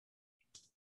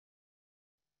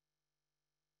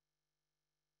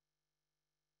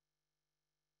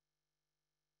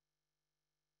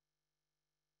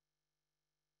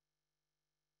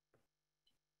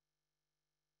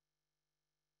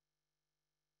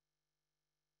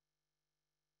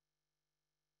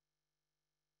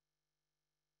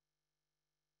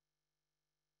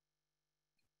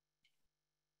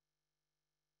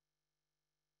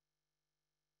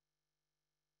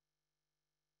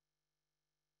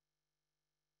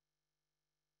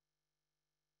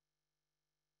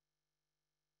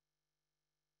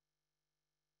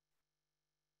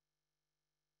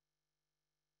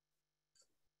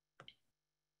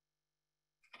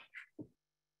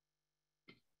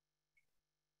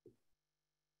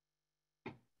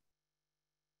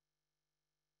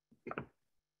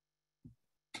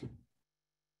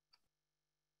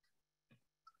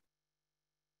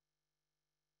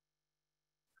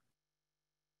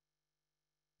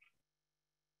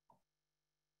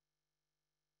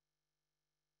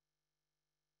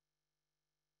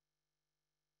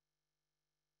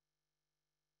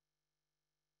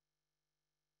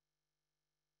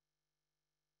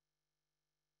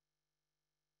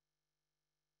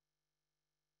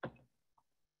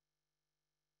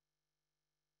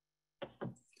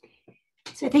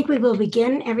So I think we will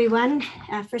begin, everyone.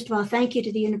 First of all, thank you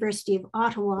to the University of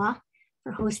Ottawa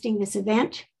for hosting this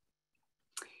event.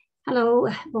 Hello,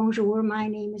 bonjour, my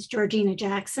name is Georgina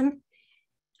Jackson.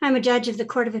 I'm a judge of the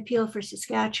Court of Appeal for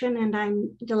Saskatchewan, and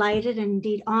I'm delighted and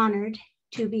indeed honored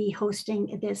to be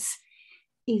hosting this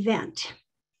event.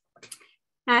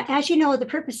 As you know, the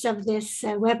purpose of this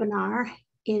webinar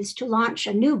is to launch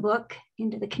a new book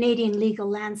into the Canadian legal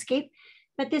landscape,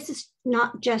 but this is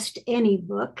not just any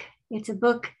book. It's a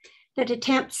book that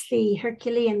attempts the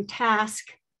Herculean task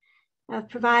of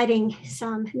providing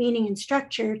some meaning and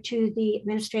structure to the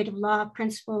administrative law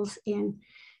principles in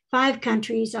 5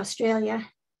 countries: Australia,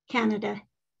 Canada,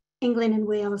 England and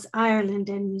Wales, Ireland,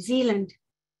 and New Zealand.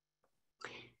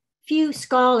 Few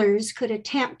scholars could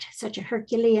attempt such a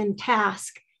Herculean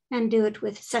task and do it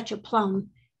with such aplomb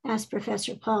as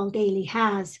Professor Paul Daly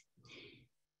has.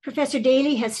 Professor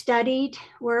Daly has studied,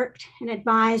 worked, and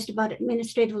advised about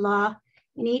administrative law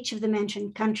in each of the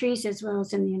mentioned countries, as well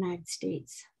as in the United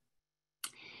States.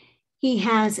 He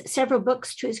has several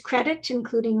books to his credit,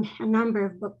 including a number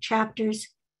of book chapters.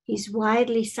 He's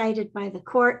widely cited by the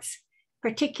courts,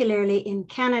 particularly in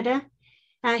Canada.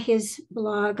 His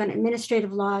blog on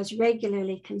administrative law is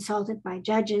regularly consulted by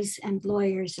judges and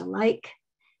lawyers alike.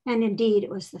 And indeed, it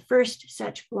was the first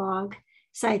such blog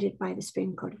cited by the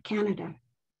Supreme Court of Canada.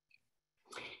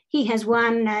 He has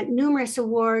won numerous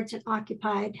awards and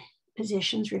occupied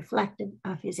positions reflective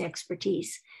of his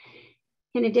expertise.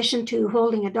 In addition to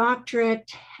holding a doctorate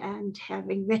and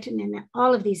having written in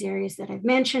all of these areas that I've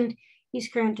mentioned, he's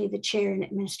currently the chair in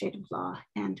administrative law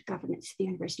and governance at the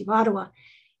University of Ottawa.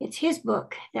 It's his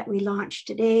book that we launched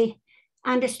today,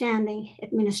 Understanding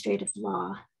Administrative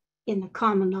Law in the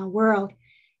Common Law World.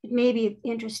 It may be of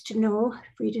interest for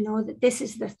you to know that this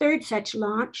is the 3rd such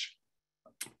launch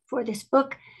for this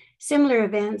book. Similar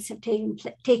events have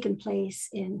taken place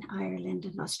in Ireland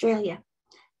and Australia.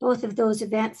 Both of those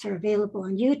events are available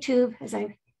on YouTube, as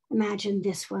I imagine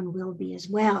this one will be as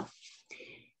well.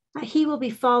 He will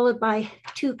be followed by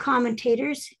 2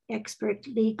 commentators, expert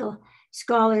legal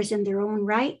scholars in their own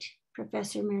right,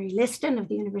 Professor Mary Liston of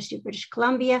the University of British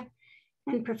Columbia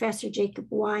and Professor Jacob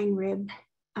Weinrib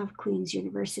of Queen's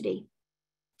University.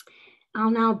 I'll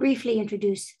now briefly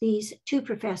introduce these 2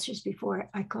 professors before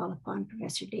I call upon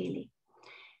Professor Daly.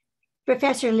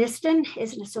 Professor Liston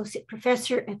is an associate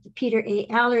professor at the Peter A.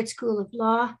 Allard School of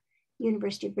Law,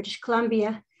 University of British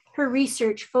Columbia. Her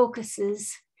research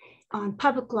focuses on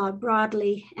public law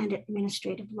broadly and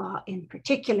administrative law in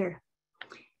particular.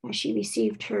 She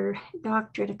received her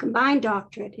doctorate, a combined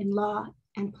doctorate in law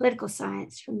and political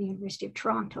science from the University of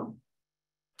Toronto.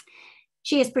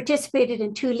 She has participated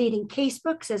in 2 leading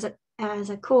casebooks as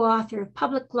a co-author of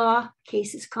Public Law,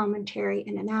 Cases, Commentary,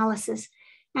 and Analysis,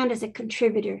 and as a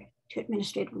contributor to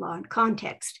administrative law and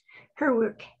context. Her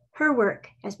work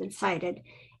has been cited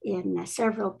in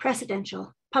several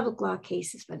precedential public law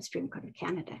cases by the Supreme Court of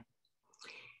Canada.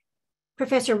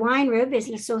 Professor Weinrib is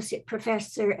an associate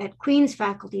professor at Queen's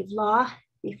Faculty of Law.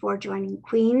 Before joining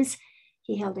Queen's,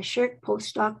 he held a Shirk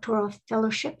postdoctoral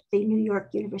fellowship at the New York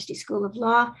University School of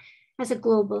Law as a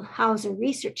Global Hauser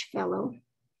Research Fellow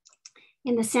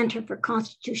in the Center for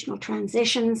Constitutional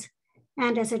Transitions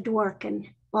and as a Dworkin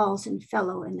Balzan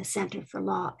Fellow in the Center for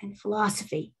Law and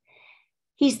Philosophy.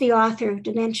 He's the author of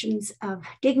Dimensions of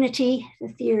Dignity, the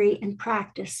Theory and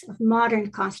Practice of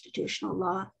Modern Constitutional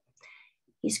Law.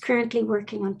 He's currently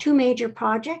working on 2 major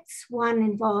projects, one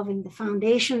involving the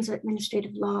foundations of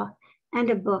administrative law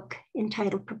and a book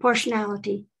entitled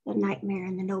Proportionality, the Nightmare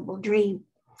and the Noble Dream.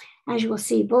 As you will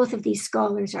see, both of these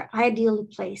scholars are ideally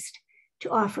placed to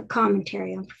offer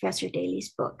commentary on Professor Daly's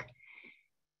book.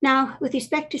 Now, with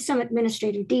respect to some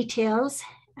administrative details,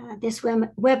 this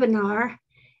webinar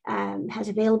has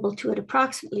available to it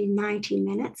approximately 90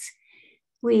 minutes.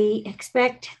 We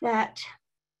expect that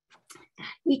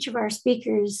each of our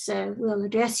speakers will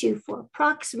address you for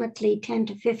approximately 10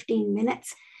 to 15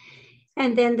 minutes,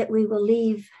 and then that we will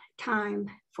leave time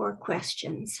for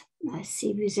questions.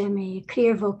 Si vous aimez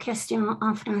écrire vos questions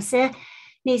en français,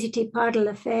 n'hésitez pas de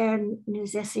le faire.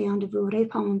 Nous essayons de vous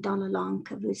répondre dans la langue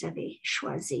que vous avez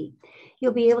choisie.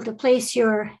 You'll be able to place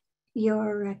your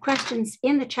your questions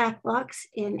in the chat box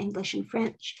in English and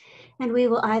French, and we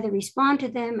will either respond to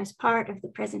them as part of the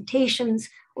presentations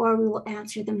or we will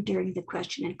answer them during the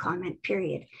question and comment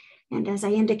period. And as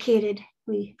I indicated,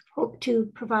 we hope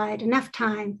to provide enough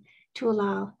time to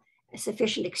allow a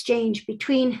sufficient exchange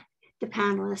between the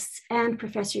panelists and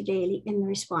Professor Daly in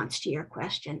response to your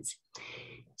questions.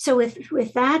 So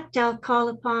with that, I'll call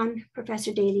upon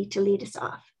Professor Daly to lead us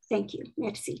off. Thank you.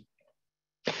 Merci.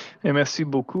 Et merci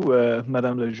beaucoup,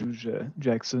 Madame la juge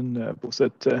Jackson, pour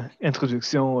cette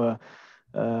introduction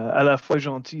à la fois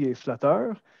gentille et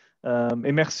flatteur.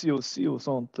 Et merci aussi au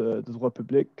Centre de droit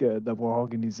public d'avoir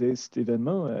organisé cet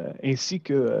événement, ainsi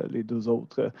que les deux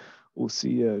autres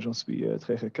aussi. J'en suis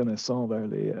très reconnaissant envers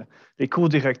les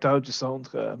co-directeurs du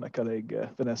centre, ma collègue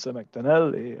Vanessa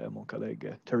McDonnell et mon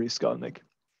collègue Terry Skolnick.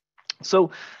 So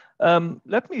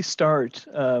let me start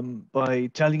by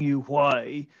telling you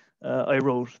why I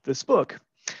wrote this book.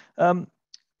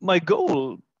 My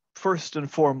goal, first and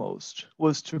foremost,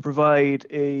 was to provide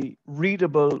a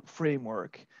readable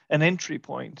framework, an entry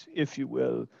point, if you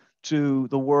will, to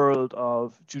the world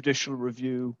of judicial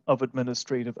review of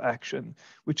administrative action,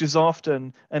 which is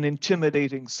often an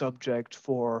intimidating subject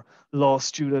for law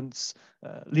students,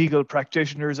 legal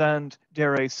practitioners, and,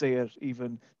 dare I say it,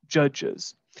 even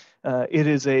judges. It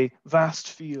is a vast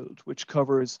field which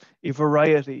covers a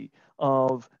variety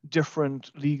of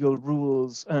different legal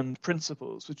rules and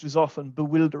principles, which is often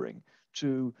bewildering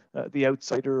to the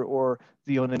outsider or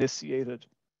the uninitiated.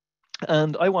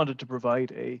 And I wanted to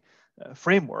provide a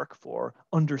framework for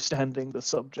understanding the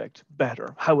subject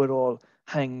better, how it all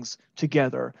hangs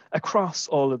together across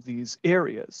all of these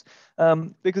areas.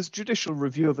 Because judicial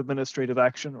review of administrative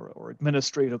action, or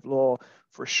administrative law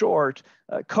for short,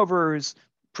 covers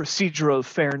procedural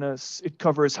fairness. It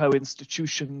covers how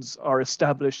institutions are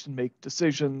established and make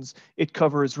decisions. It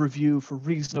covers review for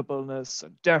reasonableness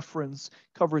and deference,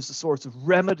 covers the sorts of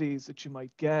remedies that you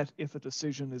might get if a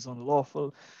decision is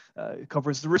unlawful. It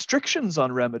covers the restrictions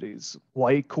on remedies,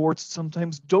 why courts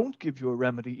sometimes don't give you a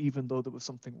remedy even though there was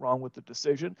something wrong with the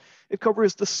decision. It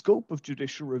covers the scope of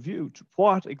judicial review. To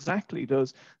what exactly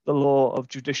does the law of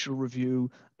judicial review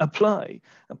apply?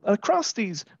 Across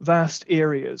these vast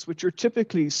areas, which are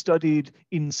typically studied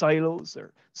in silos,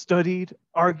 they're studied,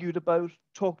 argued about,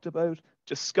 talked about,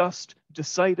 discussed,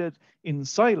 decided in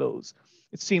silos.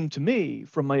 It seemed to me,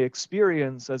 from my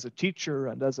experience as a teacher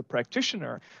and as a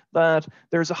practitioner, that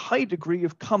there's a high degree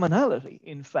of commonality,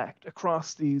 in fact,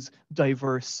 across these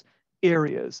diverse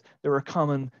areas. There are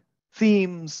common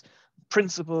themes,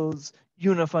 principles,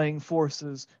 unifying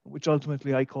forces, which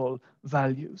ultimately I call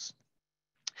values.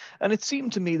 And it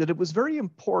seemed to me that it was very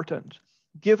important,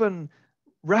 given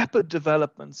rapid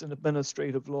developments in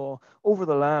administrative law over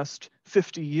the last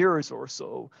 50 years or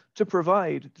so, to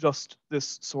provide just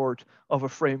this sort of a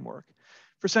framework.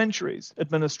 For centuries,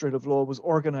 administrative law was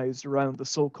organized around the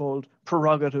so-called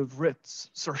prerogative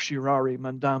writs, certiorari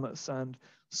mandamus, and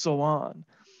so on.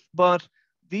 But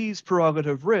these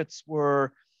prerogative writs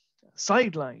were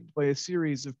sidelined by a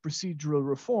series of procedural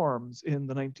reforms in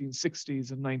the 1960s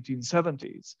and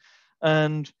 1970s.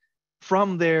 And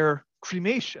from their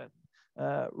cremation,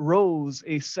 rose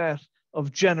a set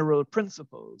of general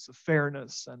principles of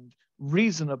fairness and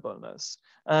reasonableness,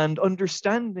 and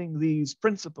understanding these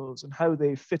principles and how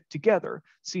they fit together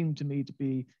seemed to me to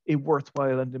be a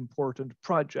worthwhile and important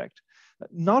project.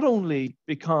 Not only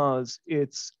because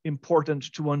it's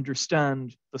important to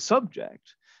understand the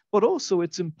subject, but also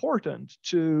it's important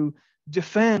to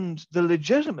defend the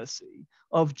legitimacy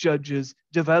of judges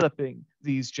developing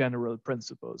these general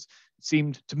principles. It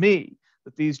seemed to me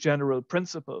that these general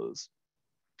principles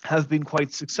have been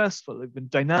quite successful. They've been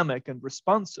dynamic and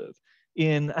responsive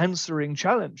in answering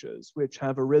challenges which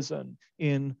have arisen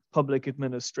in public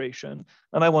administration.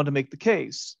 And I want to make the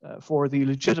case for the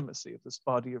legitimacy of this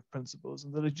body of principles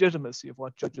and the legitimacy of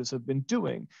what judges have been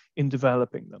doing in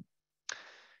developing them.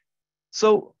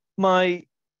 So my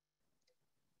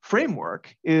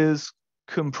framework is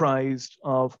comprised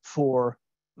of 4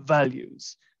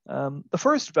 values. The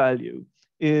first value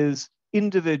is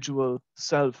individual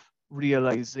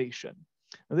self-realization.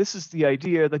 Now, this is the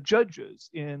idea that judges,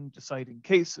 in deciding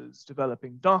cases,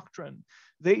 developing doctrine,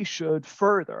 they should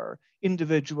further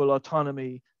individual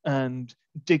autonomy and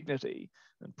dignity.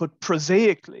 And put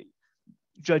prosaically,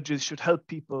 judges should help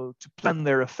people to plan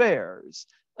their affairs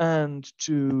and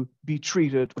to be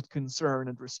treated with concern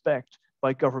and respect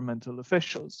by governmental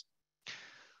officials.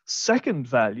 Second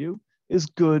value is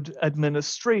good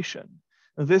administration.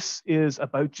 This is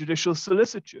about judicial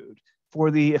solicitude for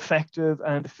the effective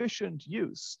and efficient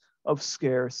use of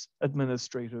scarce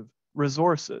administrative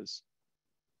resources.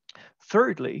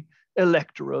 Thirdly,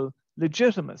 electoral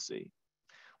legitimacy.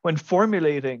 When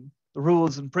formulating the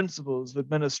rules and principles of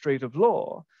administrative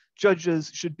law,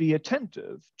 judges should be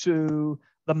attentive to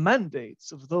the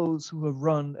mandates of those who have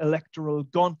run electoral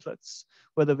gauntlets,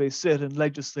 whether they sit in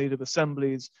legislative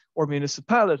assemblies or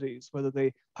municipalities, whether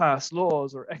they pass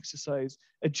laws or exercise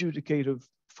adjudicative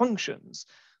functions.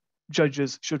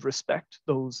 Judges should respect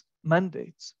those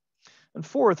mandates. And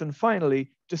fourth and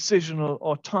finally, decisional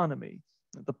autonomy,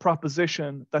 the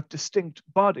proposition that distinct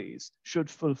bodies should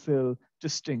fulfill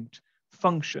distinct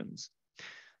functions.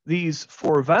 These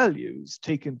four values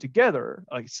taken together,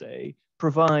 I say,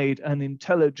 provide an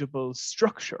intelligible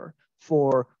structure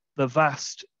for the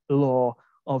vast law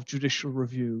of judicial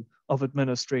review of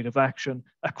administrative action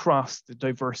across the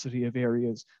diversity of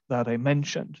areas that I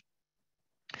mentioned.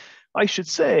 I should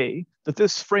say that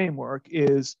this framework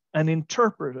is an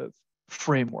interpretive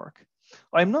framework.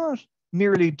 I'm not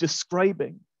merely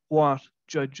describing what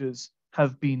judges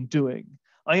have been doing.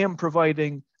 I am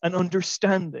providing an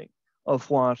understanding of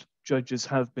what judges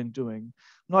have been doing.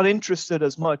 I'm not interested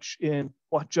as much in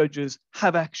what judges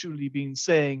have actually been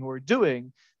saying or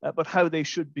doing, but how they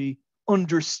should be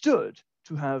understood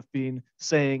to have been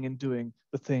saying and doing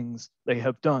the things they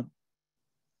have done.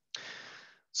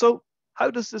 So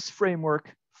how does this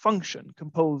framework function,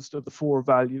 composed of the four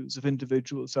values of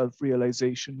individual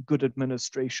self-realization, good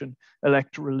administration,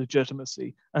 electoral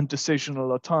legitimacy, and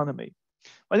decisional autonomy?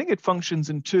 I think it functions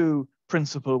in two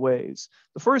principal ways.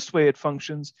 The first way it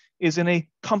functions is in a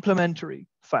complementary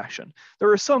fashion.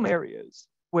 There are some areas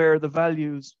where the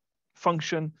values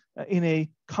function in a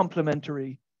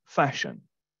complementary fashion.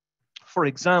 For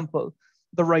example,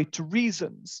 the right to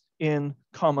reasons in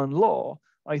common law,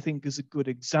 I think, is a good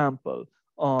example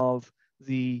of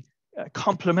the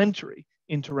complementary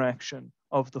interaction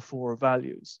of the four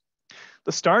values.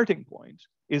 The starting point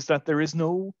is that there is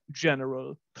no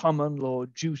general common law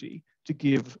duty to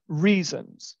give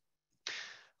reasons.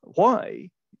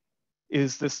 Why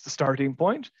is this the starting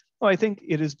point? Well, I think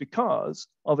it is because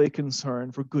of a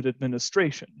concern for good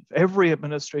administration. If every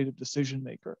administrative decision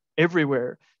maker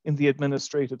everywhere in the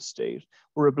administrative state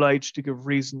were obliged to give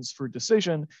reasons for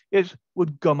decision, it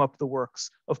would gum up the works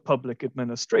of public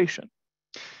administration.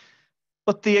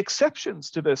 But the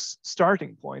exceptions to this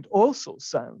starting point also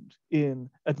sound in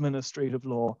administrative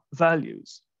law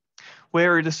values.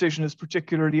 Where a decision is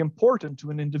particularly important to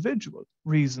an individual,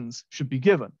 reasons should be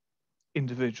given.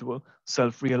 Individual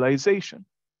self-realization.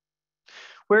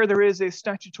 Where there is a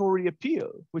statutory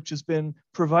appeal, which has been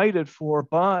provided for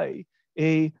by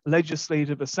a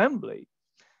legislative assembly,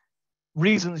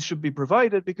 reasons should be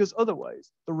provided, because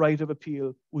otherwise the right of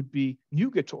appeal would be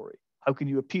nugatory. How can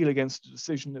you appeal against a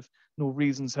decision if no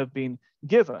reasons have been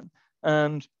given?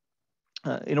 And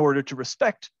in order to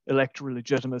respect electoral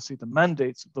legitimacy, the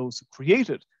mandates of those who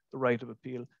created the right of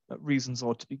appeal, reasons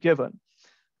ought to be given.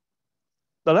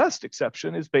 The last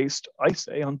exception is based, I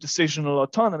say, on decisional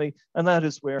autonomy, and that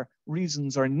is where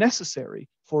reasons are necessary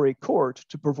for a court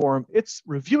to perform its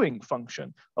reviewing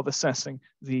function of assessing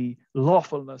the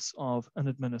lawfulness of an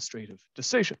administrative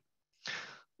decision.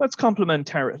 That's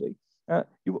complementarity.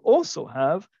 You also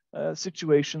have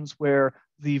situations where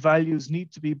the values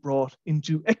need to be brought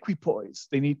into equipoise.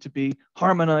 They need to be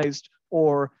harmonized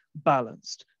or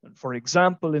balanced. And for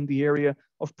example, in the area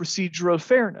of procedural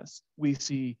fairness, we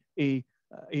see a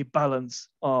balance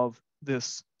of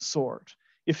this sort.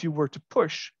 If you were to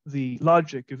push the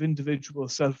logic of individual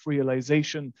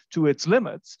self-realization to its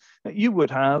limits, you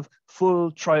would have full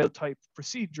trial type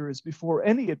procedures before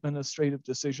any administrative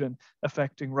decision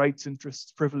affecting rights,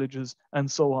 interests, privileges,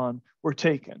 and so on were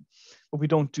taken. But we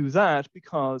don't do that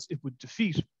because it would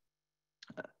defeat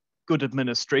good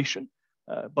administration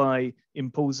by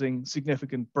imposing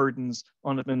significant burdens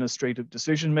on administrative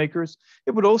decision makers.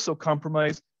 It would also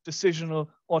compromise decisional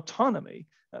autonomy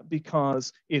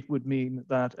because it would mean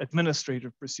that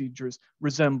administrative procedures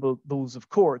resemble those of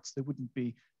courts. They wouldn't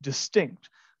be distinct.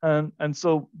 And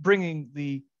so bringing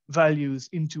the values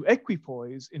into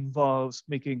equipoise involves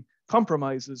making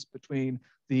compromises between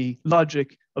the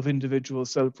logic of individual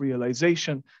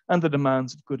self-realization and the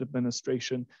demands of good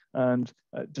administration and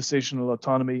decisional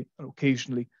autonomy, and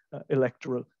occasionally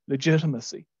electoral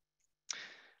legitimacy.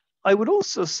 I would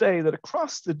also say that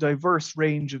across the diverse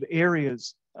range of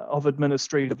areas of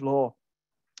administrative law,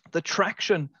 the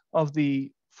traction of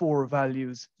the four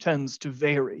values tends to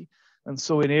vary. And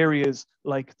so in areas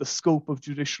like the scope of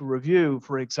judicial review,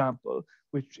 for example,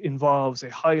 which involves a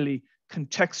highly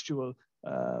contextual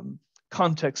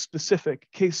context-specific,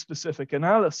 case-specific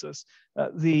analysis,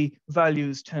 the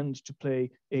values tend to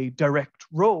play a direct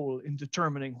role in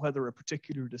determining whether a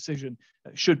particular decision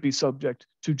should be subject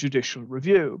to judicial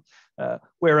review.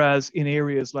 Whereas in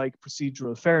areas like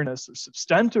procedural fairness or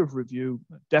substantive review,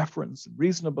 deference and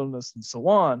reasonableness and so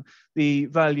on, the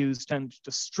values tend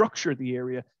to structure the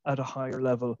area at a higher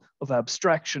level of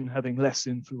abstraction, having less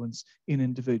influence in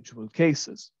individual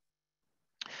cases.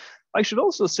 I should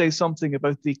also say something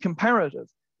about the comparative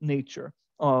nature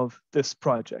of this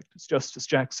project. As Justice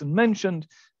Jackson mentioned,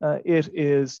 it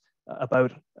is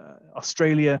about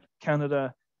Australia,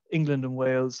 Canada, England and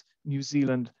Wales, New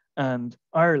Zealand, and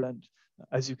Ireland.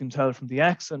 As you can tell from the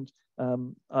accent,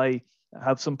 I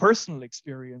have some personal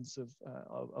experience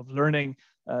of learning,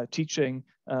 teaching,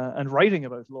 and writing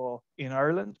about law in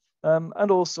Ireland,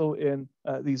 and also in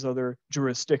these other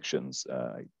jurisdictions.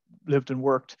 I lived and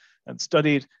worked and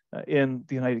studied in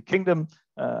the United Kingdom,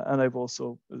 and I've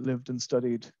also lived and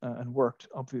studied and worked,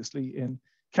 obviously, in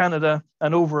Canada.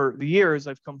 And over the years,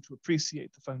 I've come to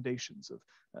appreciate the foundations of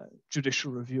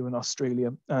judicial review in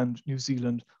Australia and New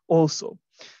Zealand also.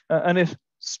 And it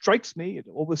strikes me, it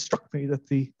always struck me, that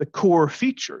the core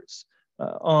features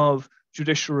of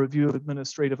judicial review of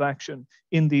administrative action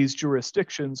in these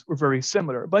jurisdictions were very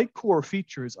similar. By core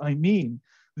features, I mean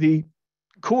the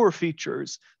core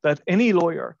features that any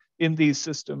lawyer in these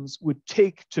systems would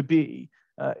take to be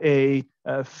a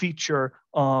feature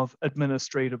of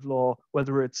administrative law,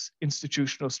 whether it's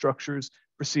institutional structures,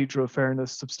 procedural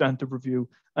fairness, substantive review,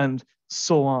 and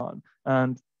so on.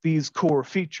 And these core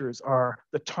features are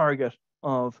the target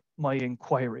of my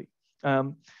inquiry.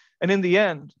 And in the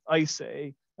end, I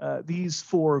say these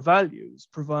four values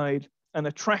provide an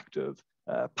attractive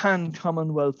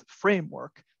pan-Commonwealth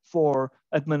framework for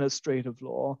administrative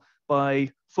law by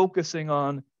focusing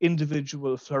on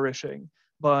individual flourishing,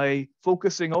 by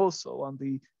focusing also on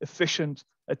the efficient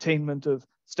attainment of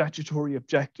statutory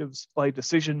objectives by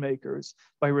decision makers,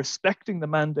 by respecting the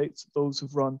mandates of those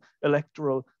who've run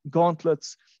electoral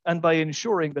gauntlets, and by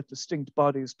ensuring that distinct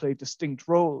bodies play distinct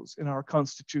roles in our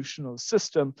constitutional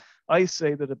system. I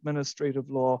say that administrative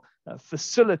law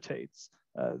facilitates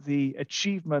the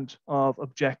achievement of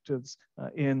objectives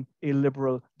in a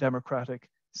liberal democratic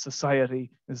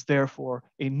society, is therefore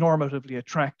a normatively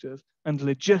attractive and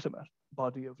legitimate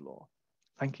body of law.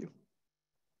 Thank you.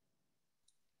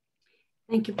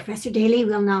 Thank you, Professor Daly.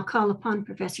 We'll now call upon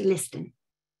Professor Liston.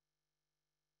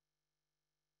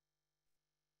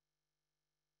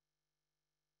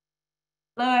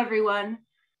 Hello, everyone.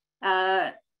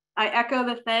 I echo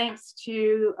the thanks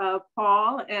to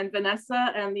Paul and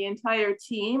Vanessa and the entire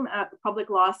team at the Public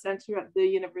Law Center at the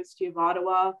University of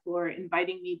Ottawa for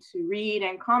inviting me to read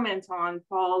and comment on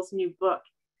Paul's new book.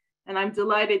 And I'm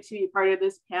delighted to be part of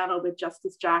this panel with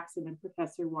Justice Jackson and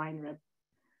Professor Weinrib.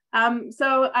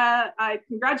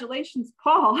 Congratulations,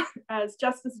 Paul. As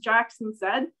Justice Jackson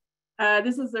said,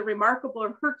 this is a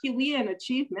remarkable Herculean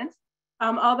achievement.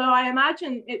 Although I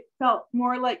imagine it felt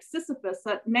more like Sisyphus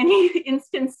at many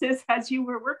instances as you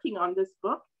were working on this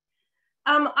book.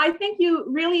 I think you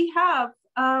really have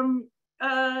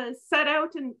set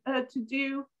out to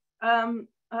do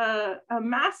a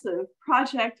massive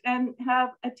project and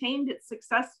have attained it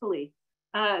successfully.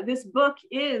 This book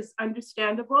is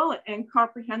understandable and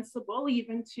comprehensible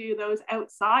even to those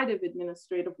outside of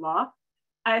administrative law.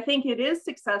 I think it is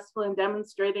successful in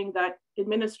demonstrating that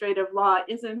administrative law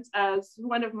isn't, as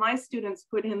one of my students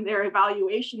put in their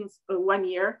evaluations one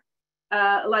year,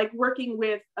 like working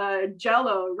with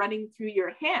Jell-O running through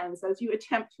your hands as you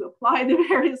attempt to apply the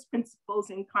various principles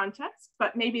in context.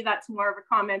 But maybe that's more of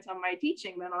a comment on my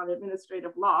teaching than on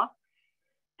administrative law.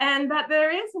 And that there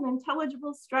is an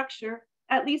intelligible structure,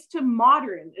 at least to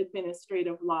modern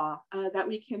administrative law, that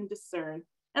we can discern.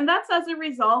 And that's as a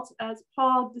result, as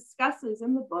Paul discusses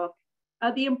in the book,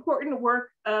 the important work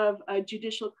of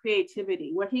judicial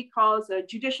creativity, what he calls a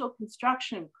judicial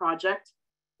construction project,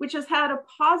 which has had a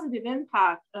positive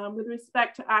impact with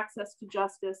respect to access to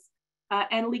justice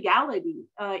and legality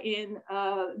in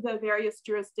the various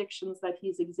jurisdictions that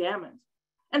he's examined.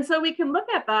 And so we can look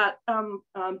at that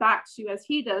back to, as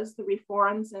he does, the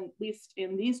reforms, at least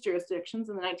in these jurisdictions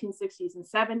in the 1960s and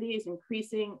 70s,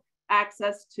 increasing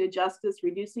access to justice,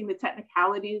 reducing the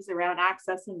technicalities around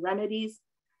access and remedies,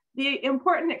 the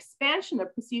important expansion of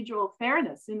procedural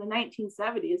fairness in the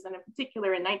 1970s, and in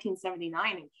particular in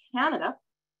 1979 in Canada,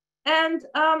 and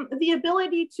the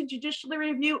ability to judicially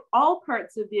review all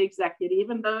parts of the executive,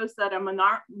 even those that are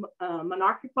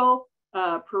monarchical,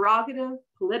 prerogative,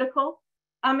 political.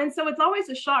 And so it's always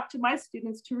a shock to my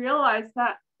students to realize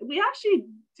that we actually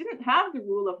didn't have the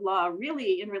rule of law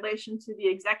really in relation to the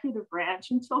executive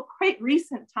branch until quite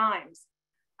recent times.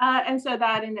 And so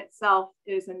that in itself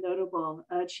is a notable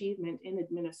achievement in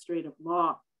administrative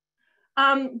law.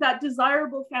 That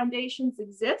desirable foundations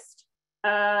exist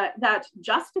that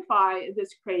justify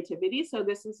this creativity. So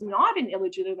this is not an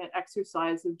illegitimate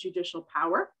exercise of judicial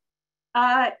power.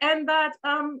 And that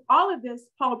all of this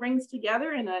Paul brings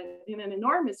together in an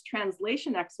enormous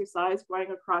translation exercise going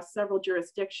across several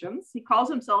jurisdictions. He calls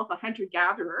himself a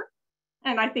hunter-gatherer,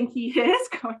 and I think he is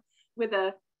going with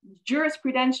a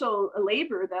jurisprudential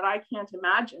labor that I can't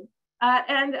imagine.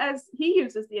 And as he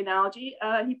uses the analogy,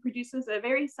 he produces a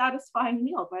very satisfying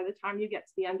meal by the time you get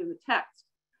to the end of the text.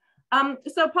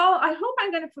 So Paul, I hope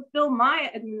I'm going to fulfill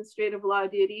my administrative law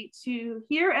duty to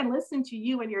hear and listen to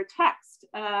you and your text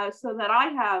so that I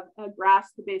have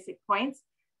grasped the basic points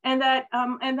and that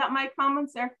my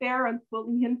comments are fair and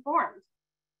fully informed.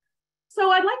 So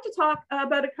I'd like to talk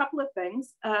about a couple of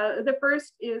things. The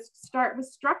first is to start with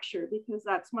structure, because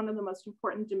that's one of the most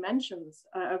important dimensions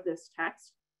of this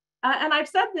text. And I've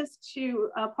said this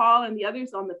to Paul and the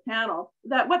others on the panel,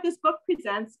 that what this book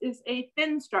presents is a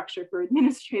thin structure for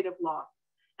administrative law.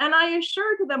 And I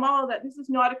assure to them all that this is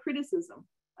not a criticism,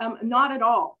 not at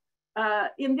all.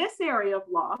 In this area of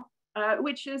law,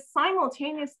 which is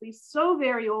simultaneously so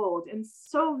very old and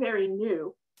so very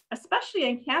new, especially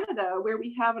in Canada, where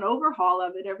we have an overhaul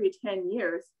of it every 10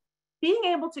 years, being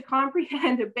able to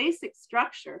comprehend a basic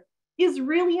structure is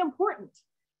really important.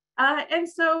 And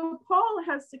so Paul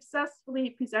has successfully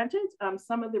presented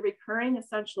some of the recurring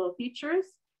essential features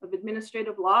of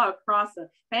administrative law across a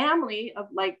family of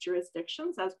like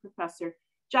jurisdictions, as Professor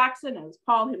Jackson, as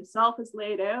Paul himself has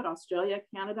laid out: Australia,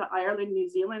 Canada, Ireland, New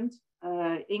Zealand,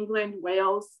 England,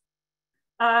 Wales.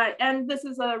 And this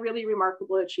is a really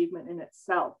remarkable achievement in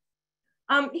itself.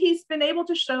 He's been able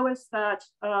to show us that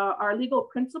our legal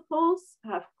principles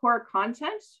have core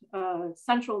content,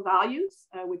 central values,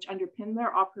 which underpin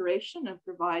their operation and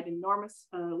provide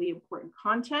enormously important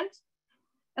content,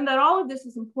 and that all of this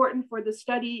is important for the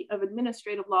study of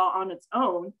administrative law on its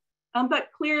own, but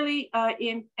clearly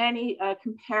in any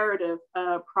comparative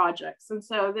projects. And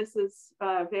so this is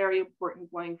very important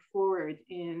going forward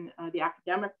in the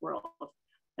academic world.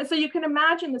 And so you can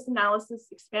imagine this analysis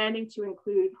expanding to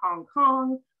include Hong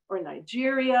Kong or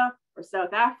Nigeria or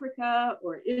South Africa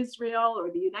or Israel or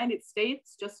the United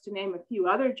States, just to name a few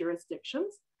other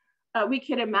jurisdictions. We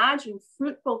can imagine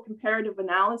fruitful comparative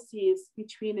analyses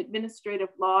between administrative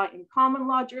law in common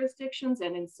law jurisdictions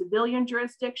and in civilian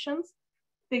jurisdictions,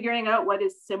 figuring out what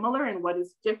is similar and what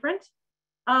is different.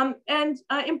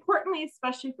 Importantly,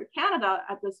 especially for Canada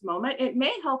at this moment, it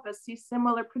may help us see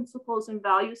similar principles and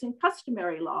values in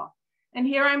customary law. And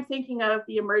here I'm thinking of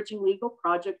the emerging legal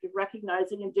project of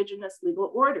recognizing Indigenous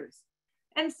legal orders.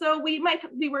 And so we might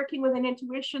be working with an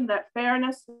intuition that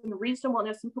fairness and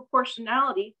reasonableness and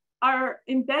proportionality are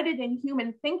embedded in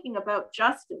human thinking about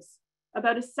justice,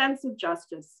 about a sense of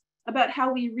justice, about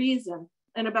how we reason,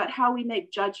 and about how we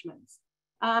make judgments.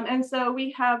 And so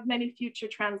we have many future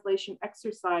translation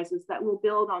exercises that will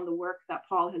build on the work that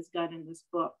Paul has done in this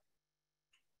book.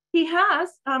 He has,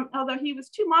 although he was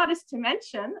too modest to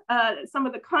mention some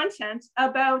of the content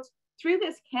about, through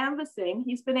this canvassing,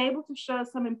 he's been able to show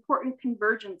some important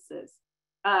convergences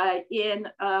in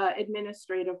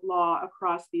administrative law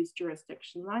across these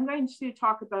jurisdictions. I'm going to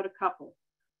talk about a couple.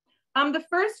 The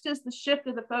first is the shift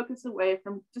of the focus away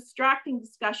from distracting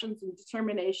discussions and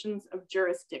determinations of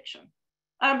jurisdiction.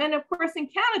 And of course, in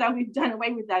Canada, we've done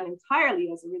away with that entirely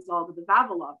as a result of the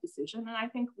Vavilov decision. And I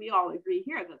think we all agree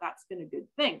here that that's been a good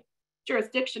thing.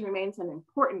 Jurisdiction remains an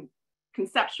important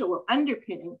conceptual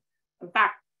underpinning. In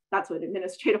fact, that's what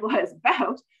administrative law is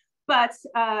about, but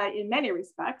in many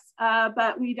respects,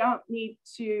 but we don't need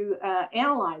to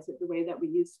analyze it the way that we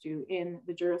used to in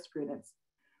the jurisprudence.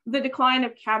 The decline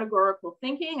of categorical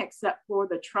thinking, except for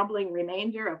the troubling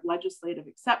remainder of legislative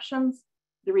exceptions,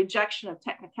 the rejection of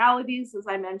technicalities, as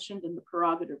I mentioned, in the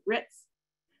prerogative writs,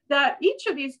 that each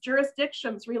of these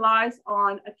jurisdictions relies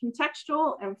on a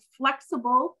contextual and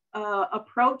flexible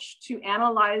approach to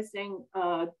analyzing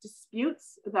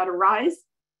disputes that arise,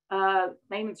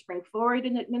 claimants bring forward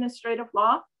in administrative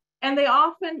law, and they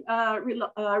often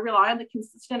rely on the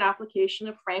consistent application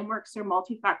of frameworks or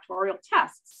multifactorial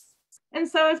tests. And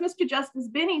so, as Mr. Justice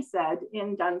Binney said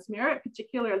in Dunsmuir,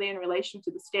 particularly in relation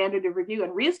to the standard of review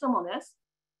and reasonableness,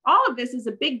 all of this is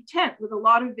a big tent with a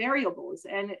lot of variables,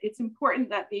 and it's important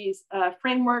that these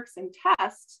frameworks and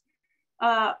tests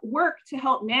work to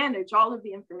help manage all of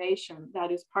the information that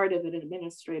is part of an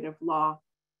administrative law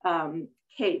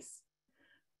case.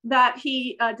 that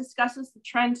he discusses the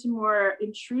trend to more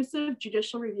intrusive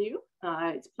judicial review.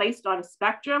 It's placed on a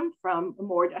spectrum from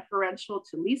more deferential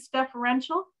to least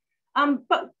deferential.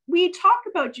 But we talk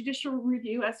about judicial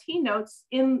review, as he notes,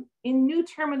 in new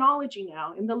terminology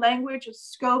now, in the language of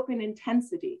scope and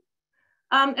intensity.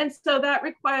 And so that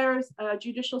requires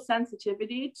judicial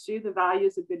sensitivity to the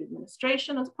values of good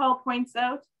administration, as Paul points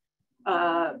out,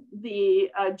 the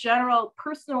general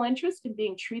personal interest in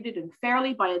being treated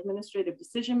unfairly by administrative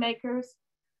decision makers,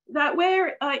 that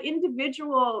where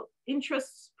individual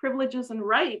interests, privileges, and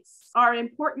rights are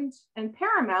important and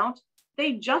paramount,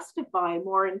 they justify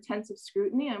more intensive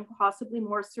scrutiny and possibly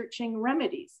more searching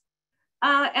remedies.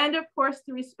 And of course,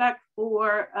 the respect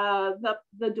for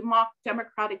the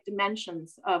democratic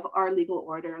dimensions of our legal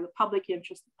order, the public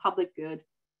interest, the public good,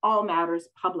 all matters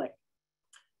public.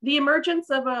 The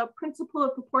emergence of a principle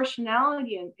of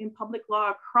proportionality in public law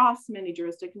across many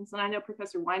jurisdictions, and I know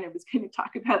Professor Weiner was going to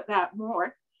talk about that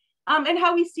more, and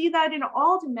how we see that in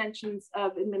all dimensions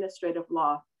of administrative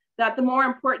law, that the more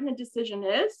important a decision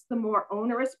is, the more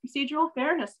onerous procedural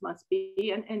fairness must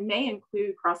be, and may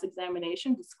include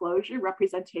cross-examination, disclosure,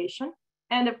 representation,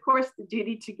 and of course, the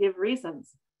duty to give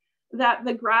reasons. That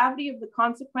the gravity of the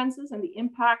consequences and the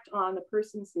impact on the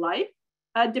person's life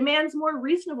demands more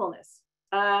reasonableness,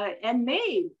 and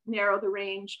may narrow the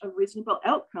range of reasonable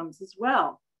outcomes as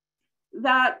well.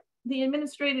 That the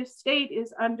administrative state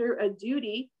is under a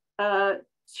duty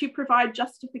to provide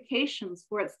justifications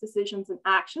for its decisions and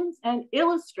actions and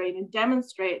illustrate and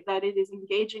demonstrate that it is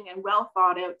engaging in well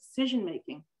thought out decision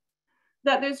making.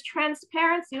 That there's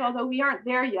transparency, although we aren't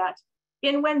there yet,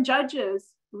 in when judges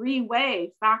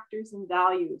reweigh factors and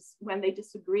values when they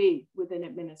disagree with an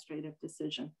administrative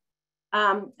decision.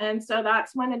 And so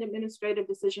that's when an administrative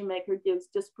decision maker gives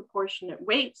disproportionate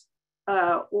weight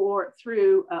or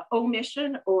through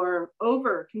omission or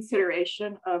over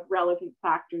consideration of relevant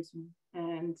factors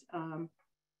and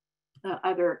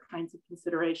other kinds of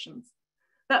considerations.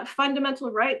 That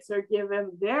fundamental rights are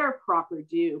given their proper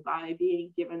due by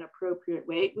being given appropriate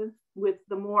weight with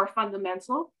the more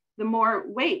fundamental, the more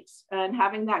weight, and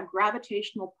having that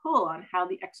gravitational pull on how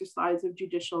the exercise of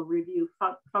judicial review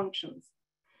functions.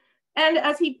 And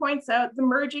as he points out, the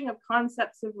merging of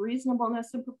concepts of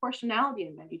reasonableness and proportionality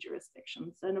in many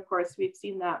jurisdictions. And of course, we've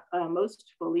seen that most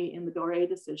fully in the Doré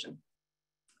decision.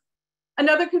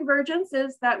 Another convergence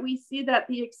is that we see that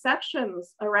the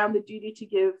exceptions around the duty to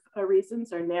give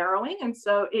reasons are narrowing. And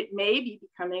so it may be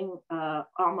becoming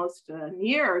almost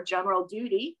near general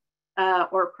duty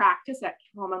or practice at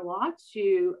common law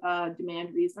to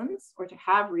demand reasons or to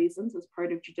have reasons as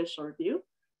part of judicial review.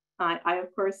 I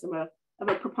of course, am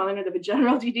a proponent of a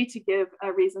general duty to give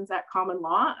reasons at common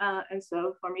law. And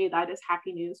so for me, that is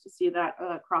happy news to see that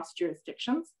across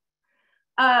jurisdictions.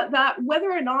 That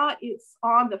whether or not it's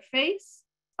on the face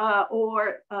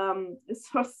or is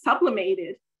sort of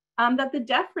sublimated, that the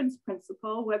deference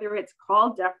principle, whether it's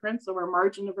called deference or a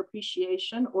margin of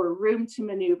appreciation or room to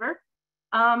maneuver,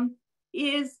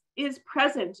 is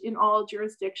present in all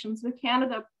jurisdictions, with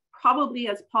Canada probably,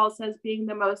 as Paul says, being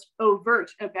the most overt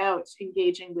about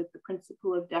engaging with the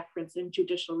principle of deference in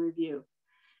judicial review.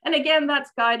 And again,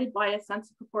 that's guided by a sense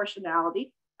of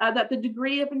proportionality, that the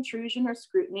degree of intrusion or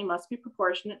scrutiny must be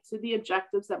proportionate to the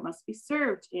objectives that must be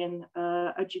served in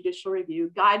a judicial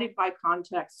review, guided by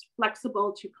context,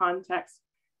 flexible to context,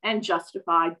 and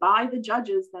justified by the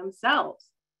judges themselves.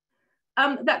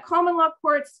 That common law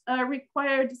courts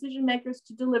require decision makers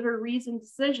to deliver reasoned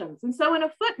decisions. And so in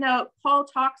a footnote, Paul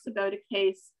talks about a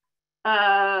case,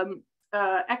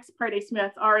 ex parte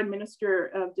Smith, RN Minister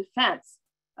of Defense,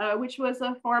 which was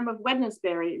a form of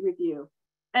Wednesbury review.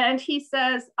 And he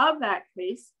says of that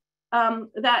case,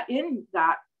 that in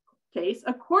that case,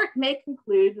 a court may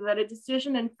conclude that a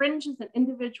decision infringes an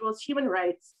individual's human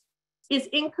rights, is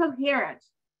incoherent,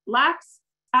 lacks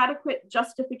adequate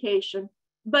justification,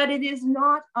 but it is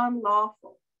not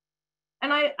unlawful.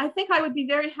 And I think I would be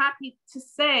very happy to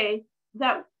say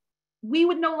that we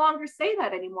would no longer say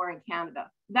that anymore in Canada.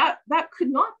 That could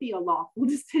not be a lawful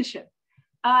decision.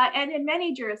 And in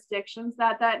many jurisdictions,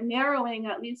 that narrowing,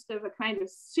 at least of a kind of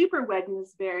super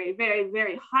Wednesbury, very,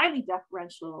 very highly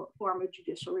deferential form of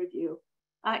judicial review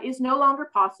is no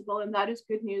longer possible. And that is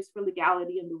good news for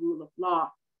legality and the rule of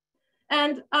law.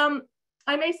 And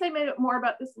I may say more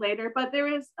about this later, but there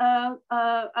is an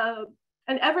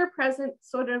ever-present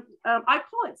sort of, I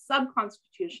call it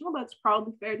sub-constitutional, but it's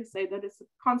probably fair to say that it's a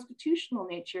constitutional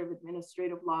nature of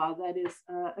administrative law that is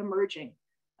emerging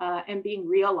and being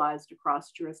realized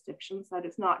across jurisdictions. That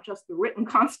is not just the written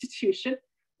constitution.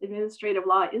 Administrative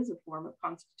law is a form of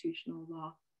constitutional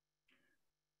law.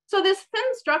 So this thin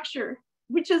structure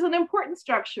which is an important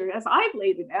structure as I've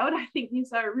laid it out. I think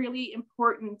these are really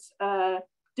important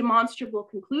demonstrable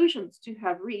conclusions to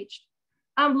have reached,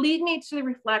 lead me to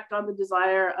reflect on the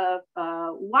desire of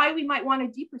why we might want a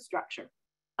deeper structure.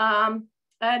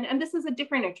 And this is a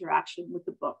different interaction with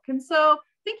the book. And so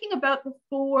thinking about the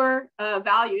four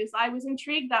values, I was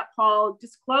intrigued that Paul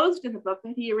disclosed in the book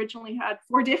that he originally had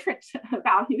four different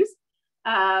values: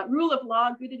 rule of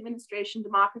law, good administration,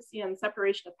 democracy, and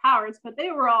separation of powers. But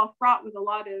they were all fraught with a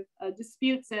lot of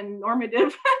disputes and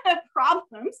normative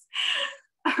problems,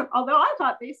 although I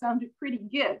thought they sounded pretty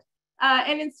good.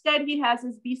 And instead, he has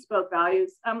his bespoke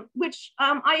values, which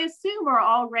I assume are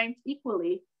all ranked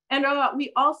equally. And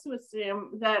we also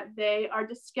assume that they are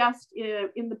discussed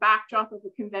in the backdrop of a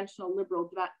conventional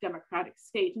liberal democratic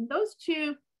state. And those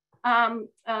two parts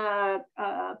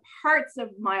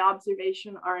of my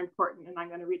observation are important, and I'm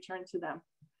going to return to them.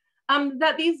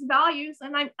 That these values,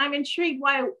 and I'm intrigued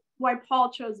why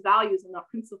Paul chose values and not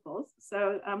principles.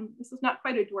 So this is not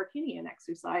quite a Dworkinian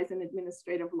exercise in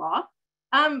administrative law.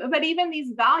 But even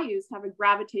these values have a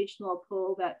gravitational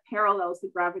pull that parallels the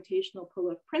gravitational pull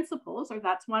of principles, or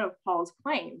that's one of Paul's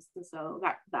claims. And so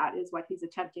that is what he's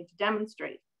attempting to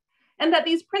demonstrate. And that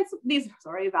these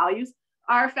values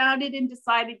are founded in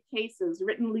decided cases,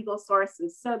 written legal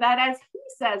sources, so that, as he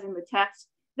says in the text,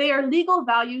 they are legal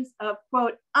values of,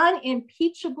 quote,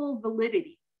 unimpeachable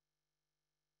validity.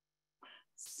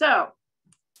 So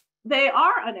they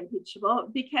are unimpeachable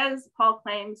because Paul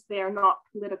claims they are not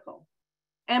political.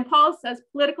 And Paul says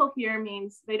political here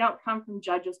means they don't come from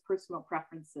judges' personal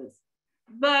preferences.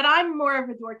 But I'm more of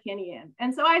a Dworkinian.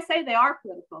 And so I say they are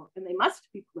political, and they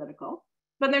must be political,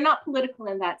 but they're not political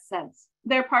in that sense.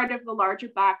 They're part of the larger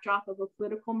backdrop of a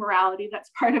political morality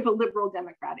that's part of a liberal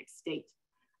democratic state.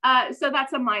 So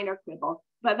that's a minor quibble,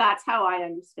 but that's how I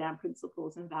understand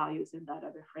principles and values in that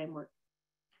other framework.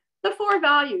 The four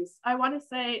values, I want to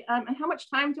say, and how much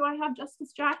time do I have,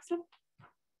 Justice Jackson?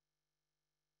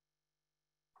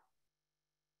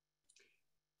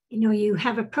 You know, you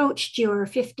have approached your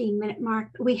 15-minute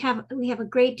mark. We have a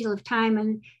great deal of time,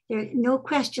 and there are no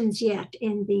questions yet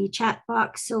in the chat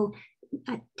box. So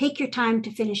take your time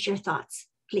to finish your thoughts,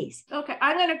 please. Okay,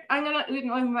 I'm gonna go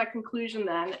with my conclusion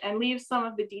then and leave some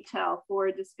of the detail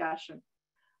for discussion.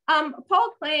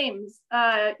 Paul claims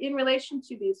in relation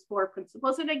to these four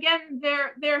principles, and again,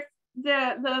 the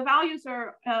values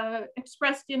are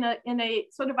expressed in a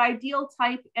sort of ideal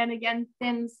type and again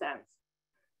thin sense.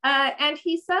 And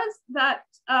he says that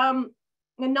none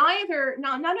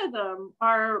of them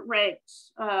are ranked.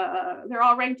 They're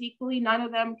all ranked equally. None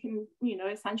of them can,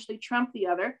 essentially trump the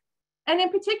other. And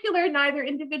in particular, neither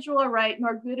individual right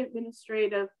nor good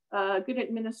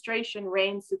administration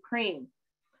reigns supreme.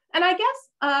 And I guess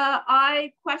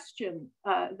I question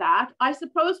that. I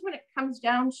suppose when it comes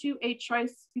down to a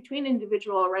choice between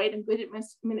individual right and good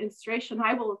administration,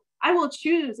 I will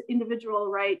choose individual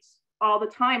rights all the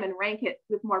time and rank it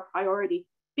with more priority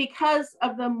because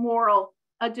of the moral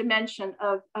dimension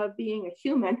of being a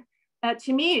human,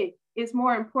 to me, is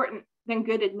more important than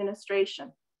good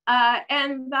administration.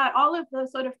 And that all of the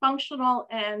sort of functional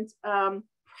and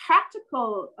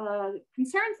practical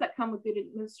concerns that come with good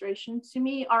administration, to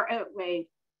me, are outweighed.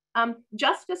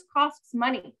 Justice costs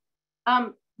money.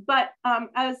 But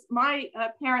as my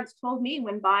parents told me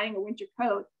when buying a winter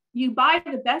coat, you buy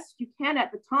the best you can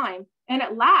at the time, and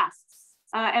it lasts,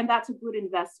 and that's a good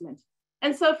investment.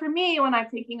 And so for me, when I'm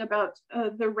thinking about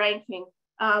the ranking,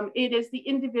 it is the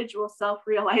individual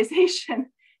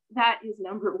self-realization that is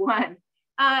number one.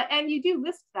 And you do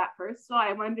list that first, so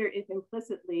I wonder if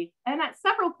implicitly, and at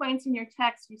several points in your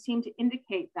text, you seem to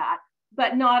indicate that,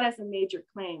 but not as a major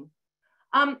claim.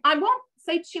 I won't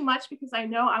say too much because I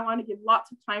know I want to give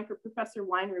lots of time for Professor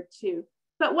Weinrib too.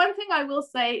 But one thing I will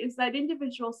say is that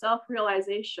individual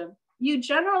self-realization, you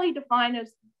generally define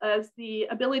as the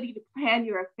ability to plan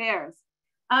your affairs.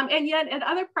 And yet in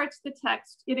other parts of the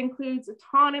text, it includes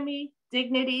autonomy,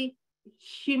 dignity,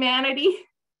 humanity,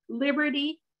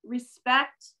 liberty,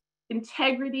 respect,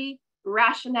 integrity,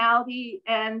 rationality,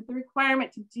 and the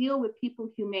requirement to deal with people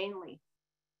humanely.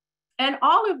 And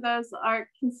all of those are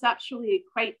conceptually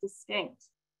quite distinct.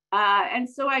 And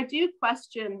so I do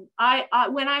question,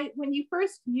 when you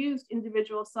first used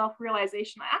individual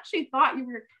self-realization, I actually thought you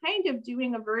were kind of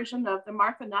doing a version of the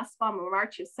Martha Nussbaum and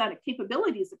Amartya Sen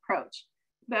capabilities approach,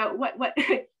 about what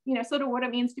sort of what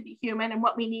it means to be human and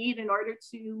what we need in order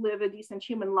to live a decent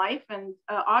human life. And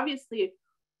obviously,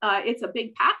 it's a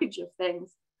big package of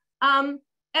things. And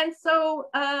so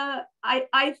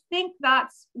I think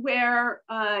that's where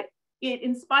it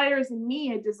inspires in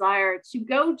me a desire to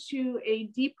go to a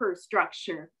deeper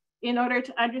structure in order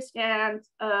to understand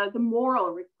the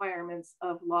moral requirements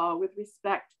of law with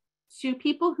respect to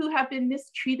people who have been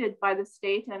mistreated by the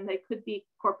state, and they could be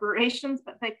corporations,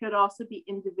 but they could also be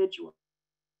individuals.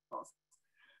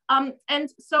 And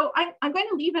so I'm going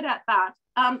to leave it at that.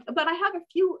 But I have a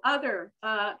few other,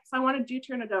 so I want to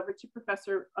turn it over to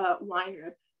Professor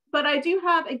Weinrib. But I do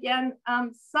have, again,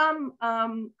 some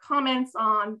comments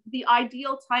on the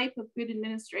ideal type of good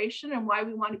administration and why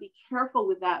we want to be careful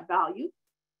with that value.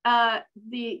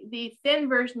 The thin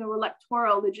version of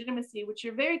electoral legitimacy, which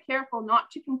you're very careful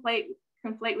not to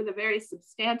conflate with a very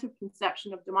substantive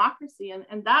conception of democracy.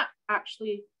 And that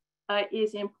actually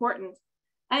is important.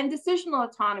 And decisional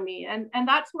autonomy. And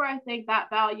that's where I think that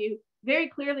value very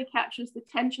clearly captures the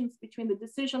tensions between the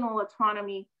decisional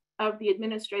autonomy of the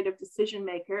administrative decision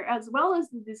maker, as well as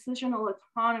the decisional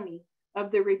autonomy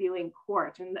of the reviewing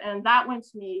court. And that one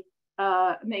to me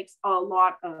makes a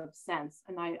lot of sense.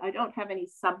 And I don't have any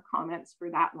sub-comments for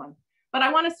that one. But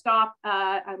I want to stop.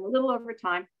 I'm a little over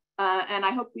time. And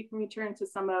I hope we can return to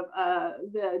some of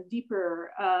the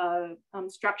deeper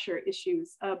structure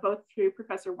issues, both through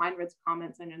Professor Weinrib's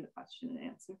comments and in the question and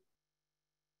answer.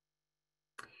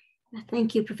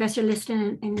 Thank you, Professor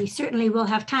Liston, and we certainly will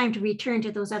have time to return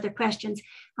to those other questions.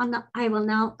 I will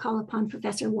now call upon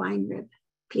Professor Weinrib,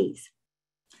 please.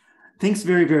 Thanks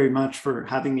very, very much for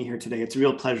having me here today. It's a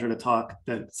real pleasure to talk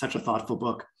about such a thoughtful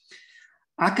book.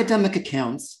 Academic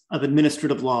accounts of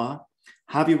administrative law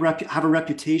have a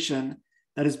reputation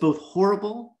that is both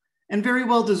horrible and very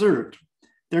well deserved.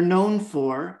 They're known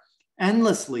for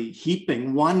endlessly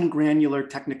heaping one granular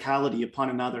technicality upon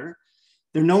another.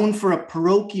 They're known for a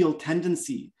parochial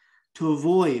tendency to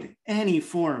avoid any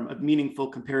form of meaningful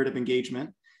comparative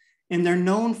engagement. And they're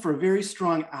known for a very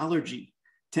strong allergy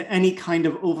to any kind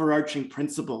of overarching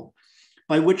principle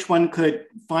by which one could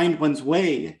find one's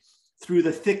way through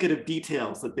the thicket of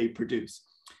details that they produce.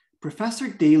 Professor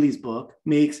Daly's book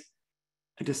makes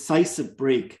a decisive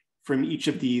break from each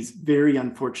of these very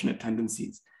unfortunate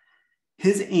tendencies.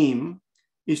 His aim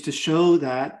is to show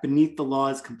that beneath the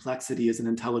law's complexity is an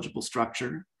intelligible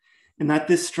structure, and that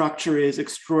this structure is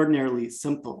extraordinarily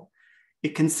simple.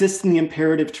 It consists in the